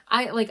trouble.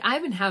 I've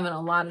been having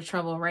a lot of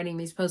trouble writing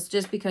these posts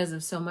just because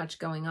of so much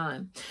going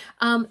on.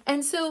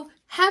 And so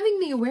having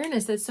the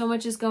awareness that so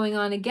much is going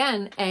on,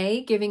 again,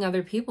 giving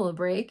other people a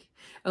break.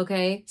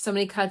 Okay,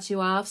 somebody cuts you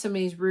off,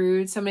 somebody's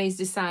rude, somebody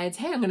decides,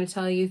 hey, I'm going to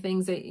tell you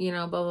things that, you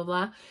know, blah, blah,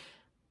 blah.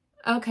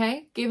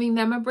 Okay, giving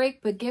them a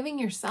break, but giving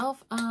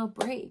yourself a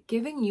break.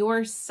 Giving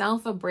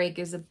yourself a break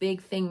is a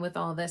big thing with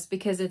all this,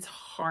 because it's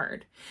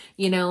hard.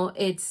 You know,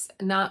 it's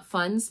not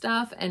fun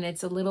stuff, and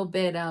it's a little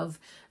bit of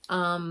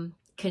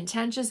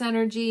contentious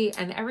energy,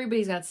 and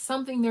everybody's got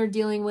something they're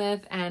dealing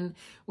with, and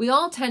we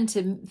all tend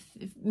to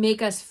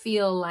make us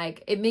feel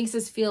like, it makes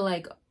us feel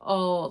like,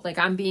 oh, like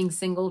I'm being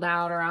singled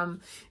out, or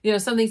I'm, you know,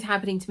 something's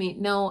happening to me.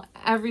 No,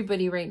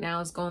 everybody right now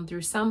is going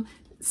through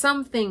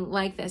something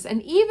like this.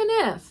 And even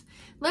if,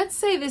 let's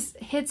say this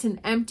hits an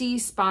empty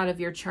spot of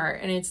your chart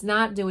and it's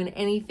not doing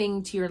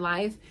anything to your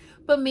life,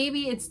 but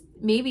maybe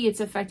it's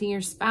affecting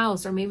your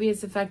spouse, or maybe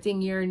it's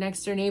affecting your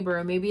next door neighbor,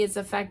 or maybe it's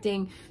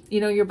affecting,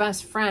 you know, your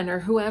best friend or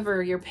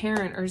whoever, your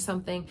parent or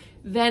something,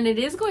 then it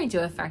is going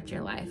to affect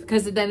your life,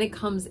 because then it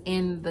comes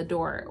in the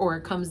door, or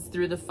it comes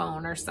through the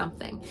phone or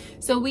something.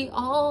 So we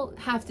all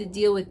have to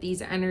deal with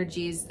these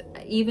energies,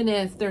 even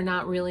if they're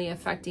not really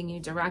affecting you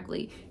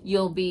directly.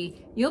 You'll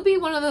be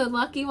one of the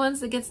lucky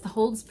ones that gets to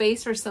hold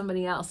space for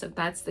somebody else. If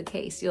that's the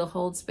case, you'll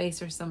hold space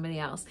for somebody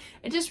else.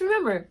 And just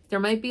remember, there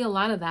might be a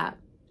lot of that.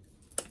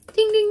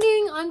 Ding, ding,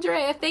 ding.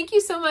 Andrea, thank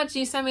you so much.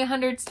 You sent me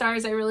 100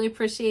 stars. I really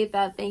appreciate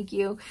that. Thank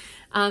you.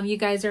 You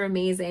guys are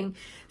amazing.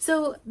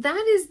 So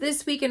that is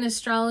this week in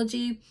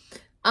astrology.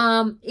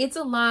 It's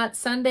a lot.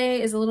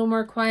 Sunday is a little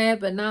more quiet,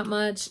 but not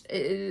much.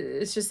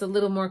 It's just a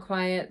little more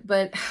quiet.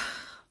 But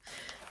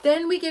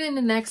then we get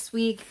into next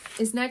week.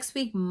 Is next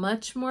week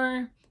much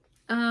more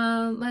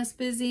less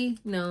busy?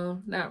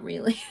 No, not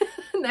really.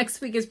 Next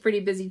week is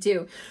pretty busy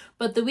too.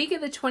 But the week of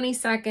the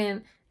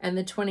 22nd and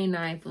the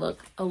 29th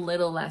look a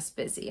little less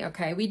busy,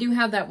 okay? We do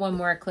have that one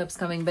more eclipse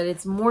coming, but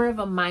it's more of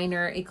a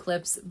minor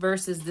eclipse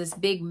versus this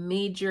big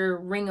major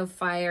ring of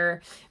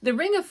fire. The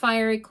ring of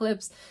fire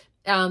eclipse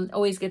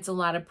always gets a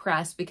lot of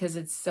press because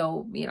it's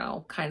so, you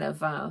know, kind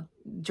of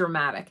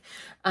dramatic.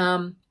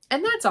 And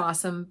that's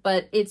awesome,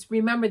 but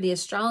remember, the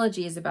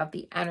astrology is about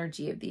the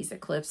energy of these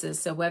eclipses.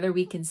 So whether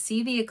we can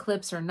see the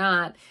eclipse or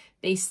not,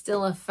 they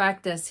still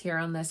affect us here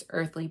on this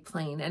earthly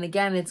plane. And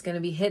again, it's going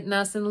to be hitting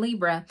us in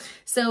Libra.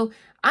 So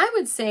I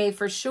would say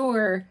for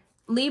sure,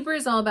 Libra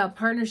is all about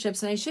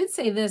partnerships. And I should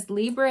say this,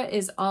 Libra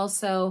is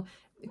also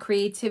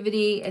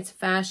creativity, it's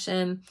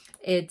fashion,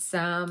 it's,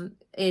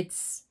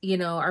 you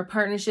know, our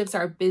partnerships,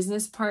 our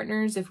business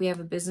partners. If we have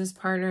a business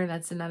partner,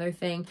 that's another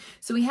thing.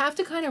 So we have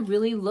to kind of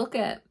really look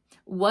at,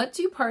 what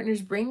do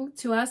partners bring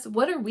to us?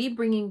 What are we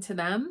bringing to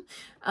them?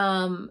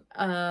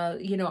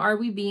 You know, are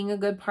we being a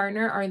good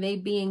partner? Are they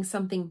being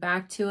something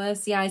back to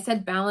us? Yeah, I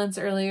said balance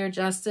earlier,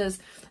 justice,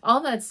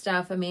 all that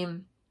stuff. I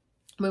mean,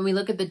 when we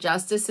look at the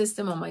justice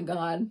system, oh my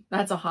God,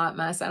 that's a hot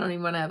mess. I don't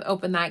even want to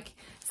open that.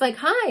 It's like,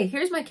 hi,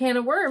 here's my can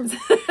of worms.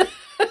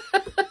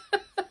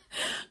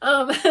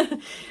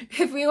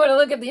 If we want to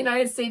look at the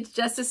United States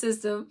justice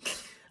system,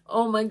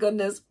 oh my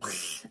goodness.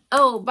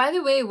 Oh, by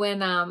the way, when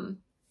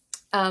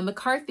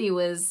McCarthy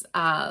was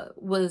I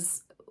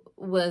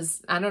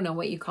don't know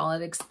what you call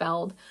it,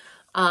 expelled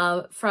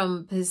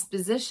from his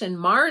position,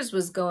 Mars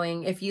was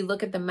going, if you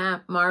look at the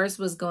map, Mars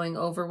was going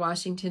over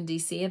Washington,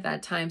 D.C. at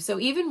that time. So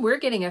even we're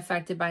getting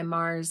affected by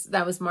Mars.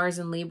 That was Mars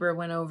and Libra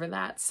went over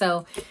that.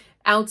 So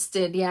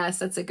ousted, yes,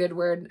 that's a good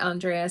word,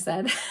 Andrea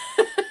said.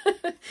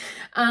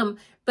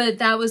 But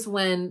that was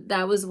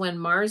when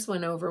Mars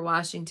went over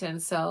Washington.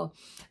 So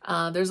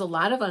there's a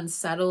lot of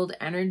unsettled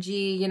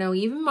energy, you know,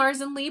 even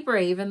Mars and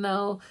Libra, even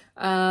though,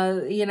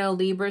 you know,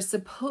 Libra is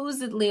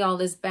supposedly all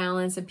this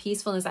balance and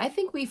peacefulness. I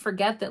think we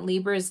forget that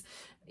Libra's,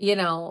 you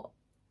know,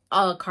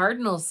 a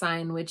cardinal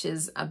sign, which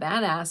is a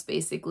badass,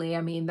 basically.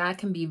 I mean, that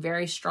can be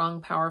very strong,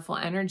 powerful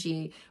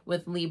energy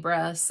with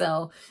Libra.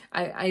 So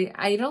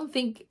I don't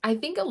think, I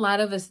think a lot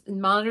of us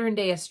modern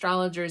day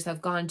astrologers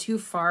have gone too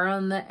far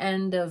on the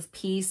end of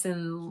peace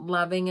and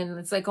loving. And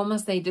it's like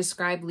almost they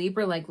describe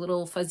Libra like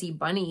little fuzzy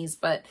bunnies.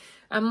 But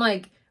I'm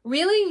like,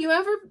 really? You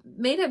ever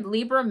made a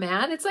Libra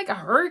mad? It's like a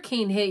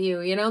hurricane hit you,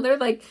 you know? They're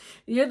like,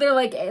 they're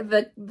like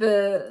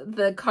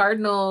the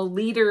cardinal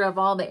leader of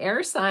all the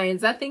air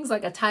signs. That thing's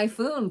like a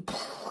typhoon.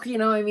 You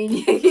know, I mean,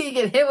 you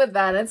get hit with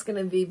that, it's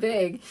going to be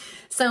big.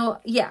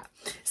 So yeah.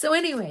 So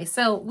anyway,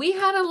 so we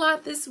had a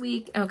lot this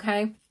week.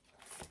 Okay.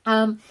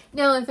 Now,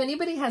 if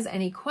anybody has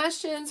any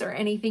questions or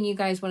anything you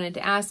guys wanted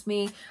to ask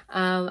me,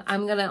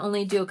 I'm going to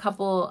only do a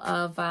couple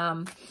of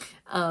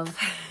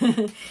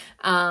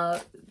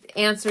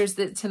answers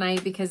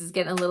tonight because it's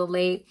getting a little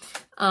late.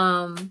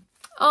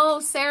 Oh,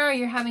 Sarah,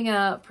 you're having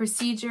a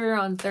procedure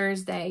on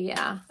Thursday.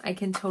 Yeah, I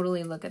can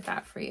totally look at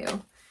that for you.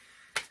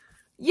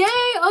 Yay!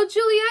 Oh,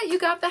 Juliet, you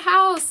got the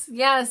house.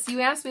 Yes,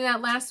 you asked me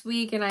that last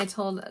week and I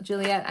told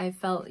Juliet I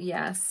felt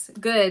yes.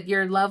 Good,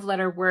 your love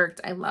letter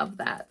worked. I love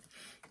that.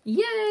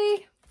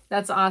 Yay!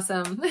 That's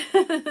awesome.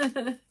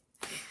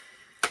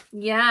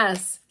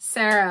 Yes,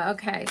 Sarah.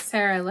 Okay,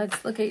 Sarah,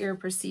 let's look at your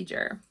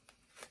procedure.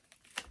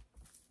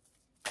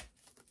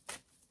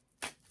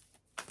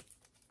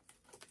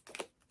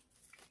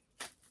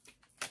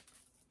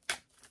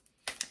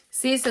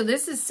 See, so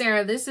this is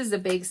Sarah. This is a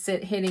big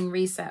hitting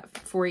reset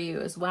for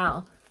you as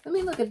well. Let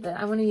me look at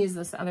I want to use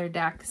this other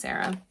deck,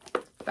 Sarah,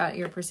 about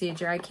your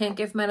procedure. I can't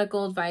give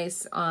medical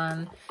advice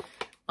on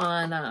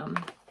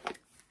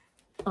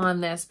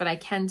this, but I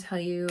can tell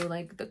you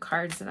like the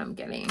cards that I'm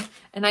getting.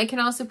 And I can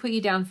also put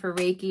you down for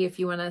Reiki if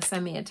you want to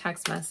send me a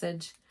text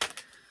message.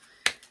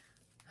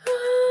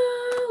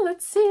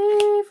 Let's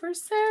see for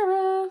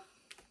Sarah.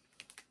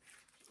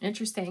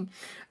 Interesting.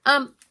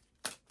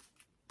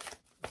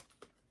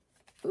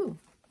 Ooh.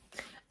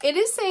 It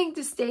is saying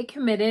to stay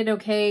committed,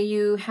 okay?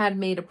 You had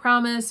made a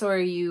promise or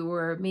you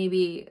were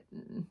maybe,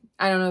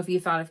 I don't know if you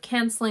thought of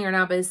canceling or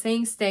not, but it's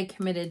saying stay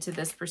committed to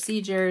this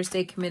procedure,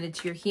 stay committed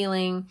to your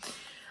healing.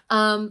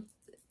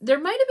 There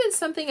might have been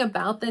something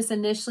about this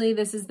initially.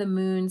 This is the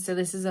moon, so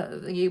this is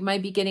you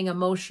might be getting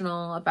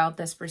emotional about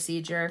this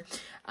procedure.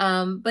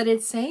 But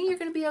it's saying you're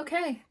going to be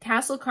okay.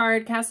 Castle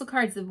card. Castle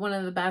card's one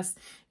of the best,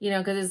 you know,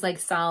 because it's like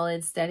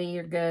solid, steady,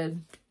 you're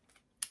good.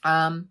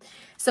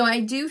 So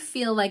I do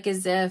feel like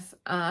as if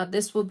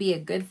this will be a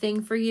good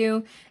thing for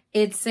you.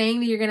 It's saying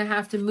that you're going to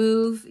have to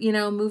move, you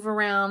know, move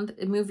around,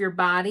 move your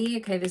body.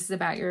 Okay, this is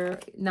about your,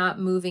 not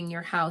moving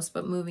your house,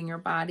 but moving your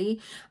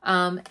body.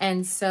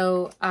 And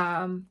so,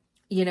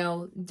 you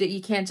know,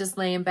 you can't just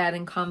lay in bed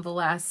and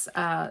convalesce.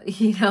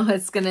 You know,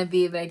 it's going to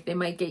be like they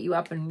might get you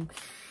up and,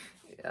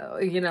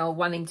 you know,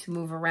 wanting to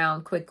move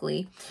around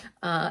quickly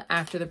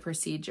after the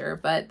procedure.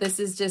 But this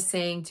is just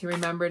saying to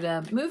remember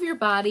to move your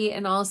body.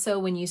 And also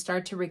when you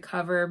start to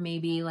recover,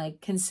 maybe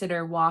like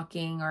consider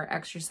walking or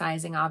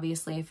exercising,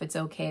 obviously, if it's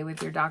okay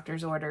with your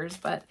doctor's orders.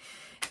 But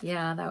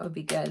yeah, that would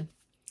be good.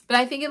 But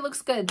I think it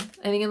looks good.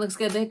 I think it looks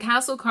good. The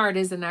Castle card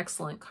is an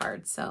excellent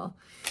card. So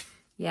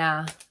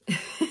yeah.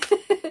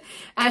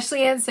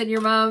 Ashley Ann said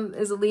your mom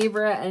is a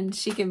Libra and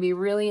she can be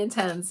really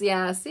intense.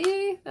 Yeah,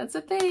 see, that's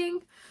a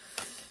thing.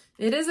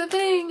 It is a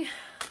thing.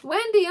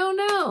 Wendy, oh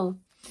no.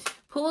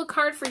 Pull a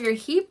card for your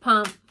heat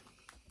pump.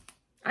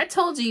 I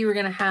told you were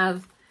going to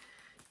have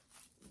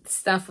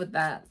stuff with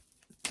that.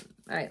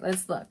 All right,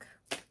 let's look.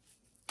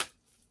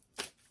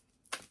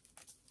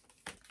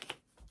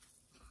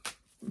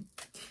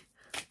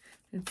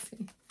 Let's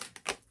see.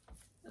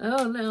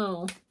 Oh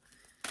no.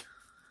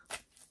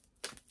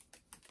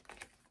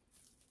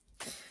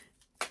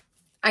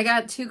 I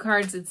got two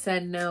cards that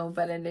said no,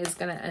 but it is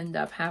going to end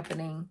up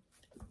happening.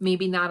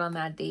 Maybe not on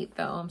that date,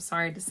 though. I'm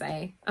sorry to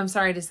say. I'm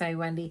sorry to say,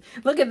 Wendy.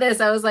 Look at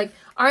this. I was like,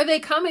 are they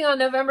coming on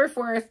November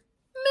 4th?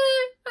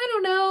 Meh, I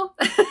don't know.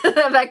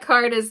 That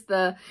card is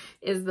the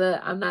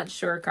I'm not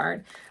sure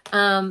card.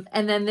 And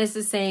then this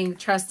is saying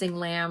trusting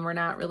lamb. We're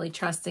not really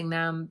trusting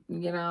them,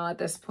 you know, at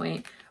this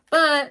point.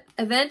 But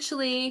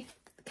eventually,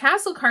 the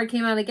Castle card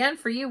came out again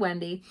for you,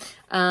 Wendy.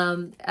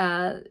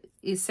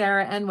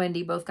 Sarah and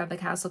Wendy both got the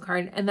Castle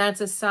card, and that's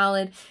a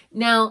solid.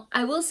 Now,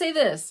 I will say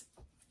this.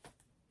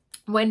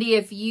 Wendy,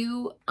 if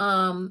you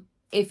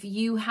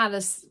had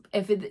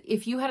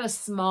a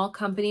small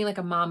company like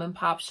a mom and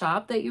pop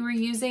shop that you were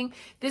using,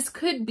 this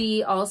could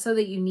be also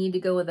that you need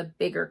to go with a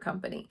bigger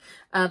company.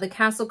 The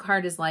Castle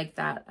card is like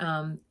that.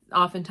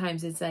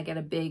 Oftentimes it's like at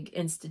a big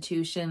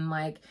institution,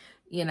 like,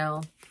 you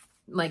know,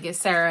 like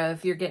Sarah,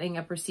 if you're getting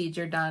a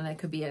procedure done, it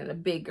could be at a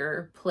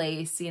bigger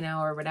place, you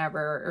know, or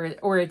whatever,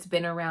 or it's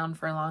been around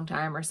for a long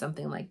time or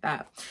something like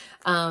that.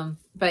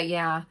 But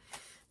yeah.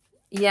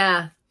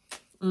 Yeah.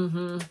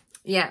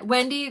 Yeah,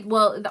 Wendy,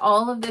 well,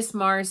 all of this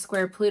Mars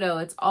square Pluto,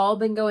 it's all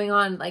been going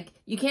on. Like,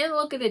 you can't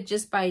look at it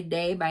just by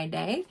day,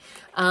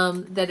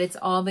 that it's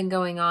all been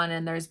going on,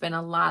 and there's been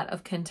a lot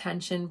of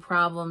contention,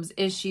 problems,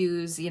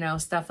 issues, you know,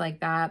 stuff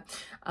like that.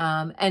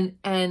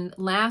 And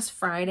last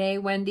Friday,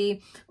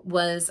 Wendy,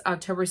 was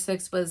October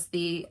 6th, was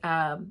the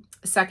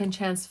second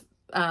chance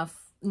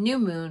new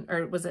moon,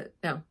 or was it,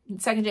 no,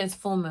 second chance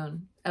full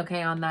moon,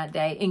 okay, on that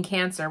day in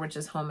Cancer, which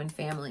is home and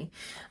family.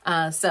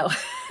 So,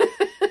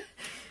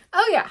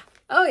 oh yeah.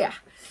 Oh, yeah.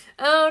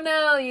 Oh,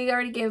 no, you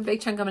already gave a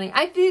big chunk of money.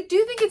 I do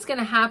think it's going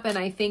to happen.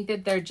 I think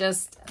that they're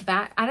just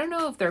back. I don't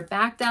know if they're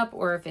backed up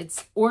or if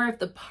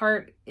the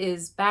part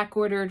is back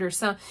ordered or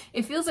some.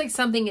 It feels like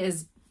something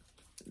is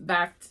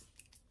backed,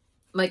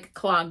 like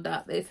clogged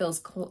up. It feels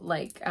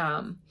like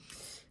yeah,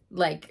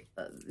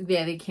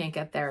 they can't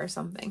get there or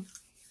something.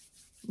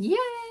 Yay.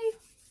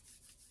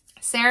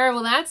 Sarah,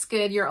 well, that's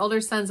good. Your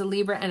older son's a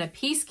Libra and a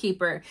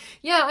peacekeeper.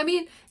 Yeah, I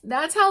mean,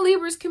 that's how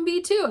Libras can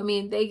be too. I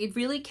mean, they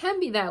really can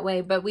be that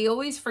way, but we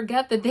always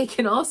forget that they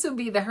can also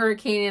be the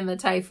hurricane and the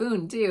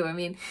typhoon too. I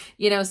mean,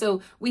 you know,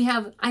 so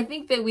I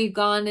think that we've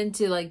gone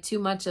into like too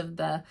much of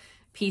the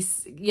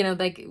peace, you know,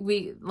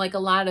 like a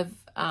lot of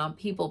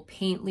people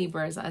paint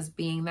Libras as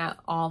being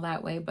all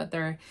that way, but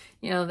there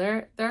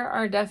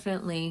are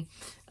definitely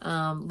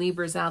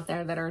Libras out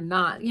there that are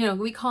not, you know,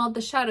 we call it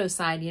the shadow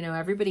side. You know,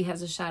 everybody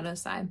has a shadow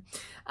side.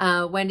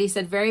 Wendy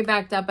said, very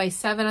backed up by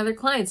 7 other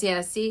clients.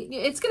 Yeah, see,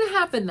 it's going to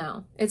happen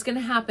though. It's going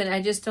to happen.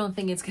 I just don't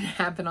think it's going to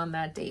happen on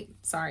that date.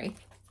 Sorry.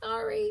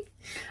 All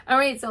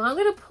right. So I'm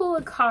going to pull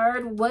a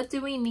card. What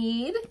do we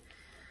need?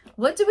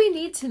 What do we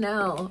need to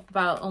know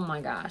about, oh my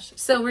gosh.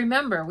 So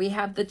remember, we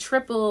have the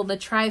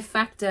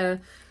trifecta,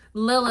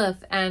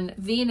 Lilith and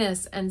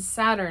Venus and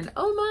Saturn.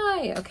 Oh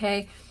my,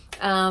 okay.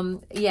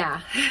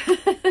 Yeah.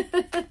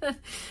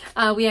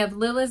 We have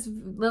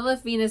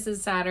Lilith, Venus, and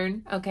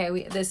Saturn.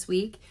 Okay, this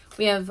week.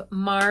 We have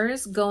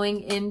Mars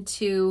going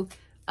into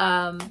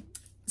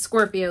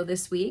Scorpio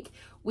this week.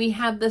 We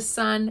have the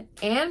Sun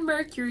and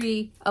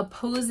Mercury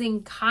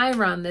opposing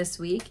Chiron this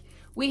week.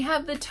 We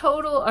have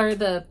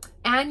the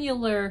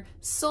annular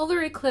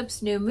solar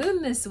eclipse new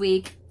moon this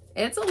week.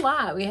 It's a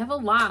lot. We have a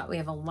lot.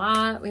 It's a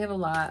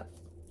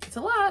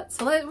lot.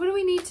 So what do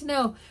we need to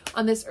know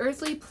on this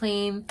earthly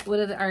plane? What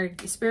are our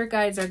spirit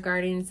guides, our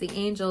guardians, the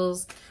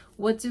angels?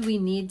 What do we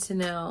need to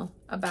know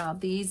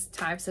about these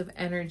types of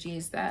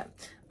energies that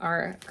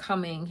are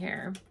coming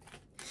here?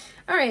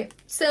 All right,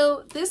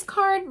 so this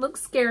card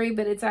looks scary,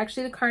 but it's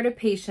actually the card of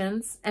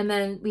patience. And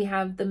then we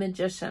have the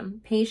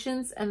magician,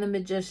 patience and the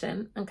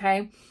magician,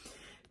 okay?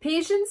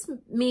 Patience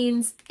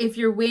means if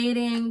you're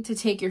waiting to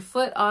take your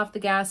foot off the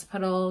gas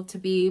pedal, to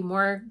be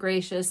more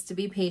gracious, to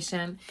be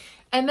patient.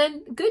 And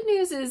then good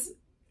news is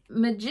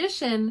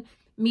magician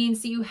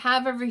means you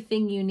have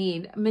everything you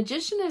need.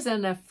 Magician is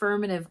an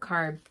affirmative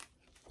card.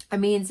 It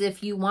means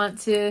if you want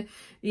to,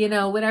 you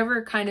know,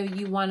 whatever kind of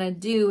you want to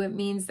do, it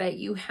means that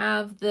you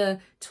have the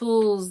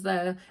tools,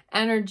 the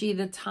energy,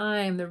 the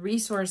time, the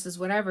resources,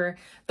 whatever.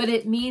 But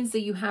it means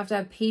that you have to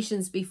have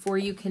patience before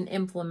you can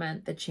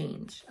implement the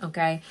change,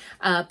 okay?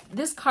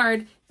 This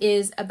card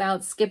is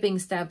about skipping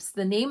steps.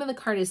 The name of the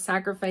card is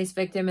Sacrifice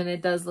Victim, and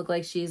it does look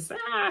like she's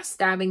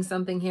stabbing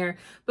something here.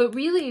 But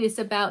really, it's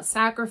about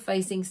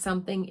sacrificing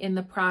something in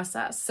the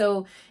process.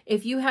 So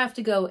if you have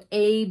to go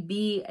A,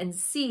 B, and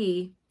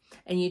C,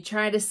 and you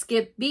try to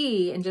skip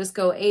B and just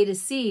go A to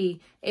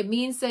C, it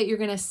means that you're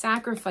going to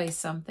sacrifice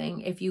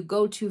something if you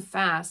go too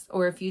fast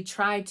or if you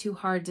try too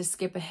hard to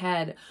skip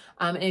ahead,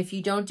 and if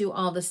you don't do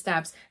all the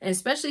steps. And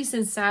especially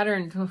since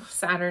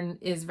Saturn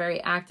is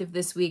very active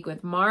this week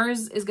with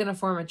Mars is going to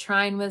form a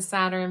trine with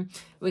Saturn.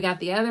 We got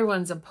the other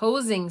ones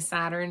opposing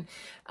Saturn.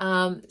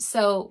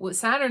 So what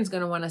Saturn's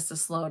going to want us to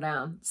slow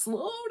down,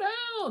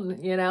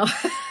 you know.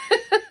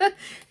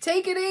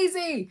 Take it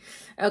easy.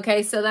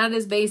 Okay, so that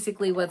is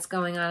basically what's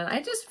going on.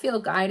 I just feel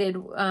guided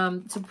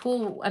to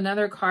pull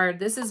another card.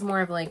 This is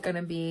more of like going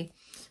to be,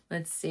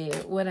 let's see,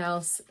 what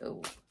else?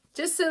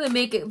 Just so to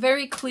make it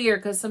very clear,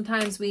 because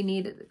sometimes we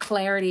need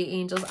clarity,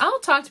 angels. I'll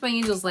talk to my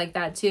angels like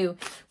that too.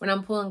 When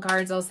I'm pulling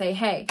cards, I'll say,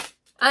 hey,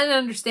 I didn't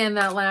understand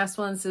that last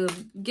one, so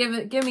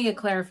give me a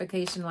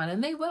clarification one,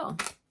 and they will.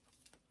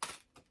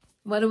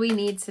 What do we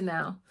need to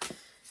know?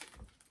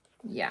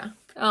 Yeah.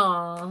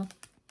 Aw.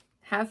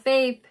 Have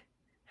faith.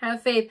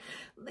 Have faith.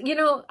 You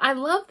know, I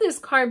love this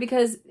card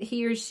because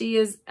he or she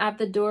is at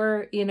the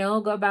door, you know,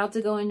 about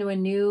to go into a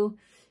new,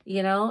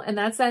 you know, and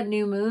that's that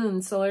new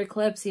moon, solar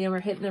eclipse. You know, we're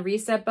hitting the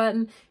reset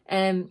button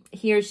and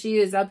he or she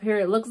is up here.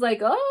 It looks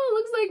like, oh, it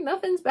looks like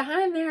nothing's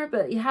behind there,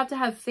 but you have to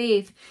have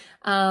faith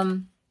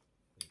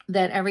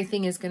that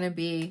everything is going to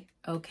be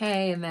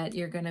okay and that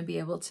you're going to be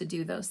able to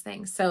do those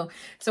things. So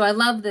I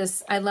love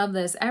this. I love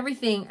this.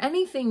 Everything,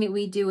 anything that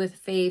we do with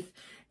faith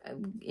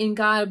in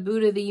God,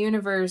 Buddha, the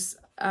universe,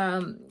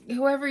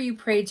 whoever you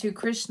pray to,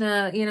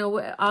 Krishna, you know,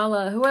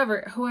 Allah,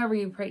 whoever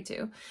you pray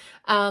to,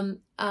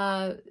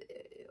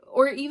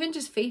 or even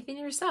just faith in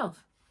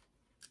yourself.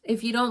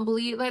 If you don't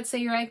believe, let's say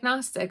you're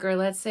agnostic, or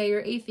let's say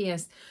you're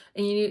atheist,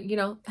 and you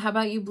know, how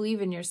about you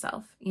believe in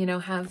yourself? You know,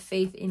 have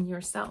faith in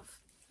yourself.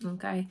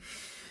 Okay.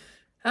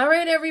 All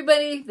right,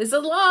 everybody, this is a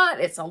lot.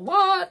 It's a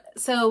lot.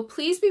 So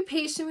please be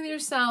patient with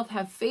yourself,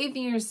 have faith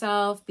in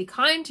yourself, be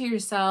kind to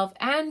yourself,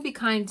 and be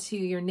kind to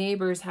your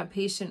neighbors. Have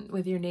patience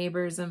with your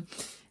neighbors, and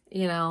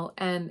you know,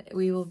 and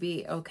we will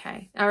be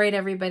okay. All right,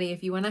 everybody,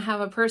 if you want to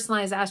have a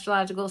personalized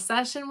astrological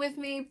session with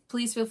me,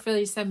 please feel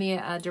free to send me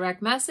a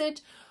direct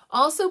message.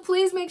 Also,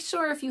 please make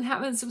sure, if you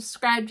haven't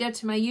subscribed yet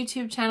to my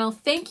YouTube channel,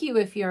 thank you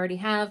if you already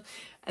have.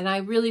 And I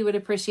really would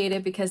appreciate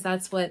it, because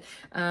that's what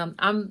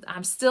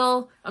I'm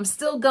still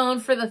going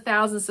for the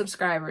 1,000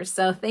 subscribers.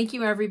 So thank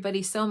you,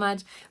 everybody, so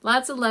much.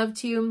 Lots of love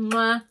to you.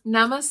 Mwah.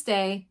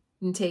 Namaste,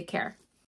 and take care.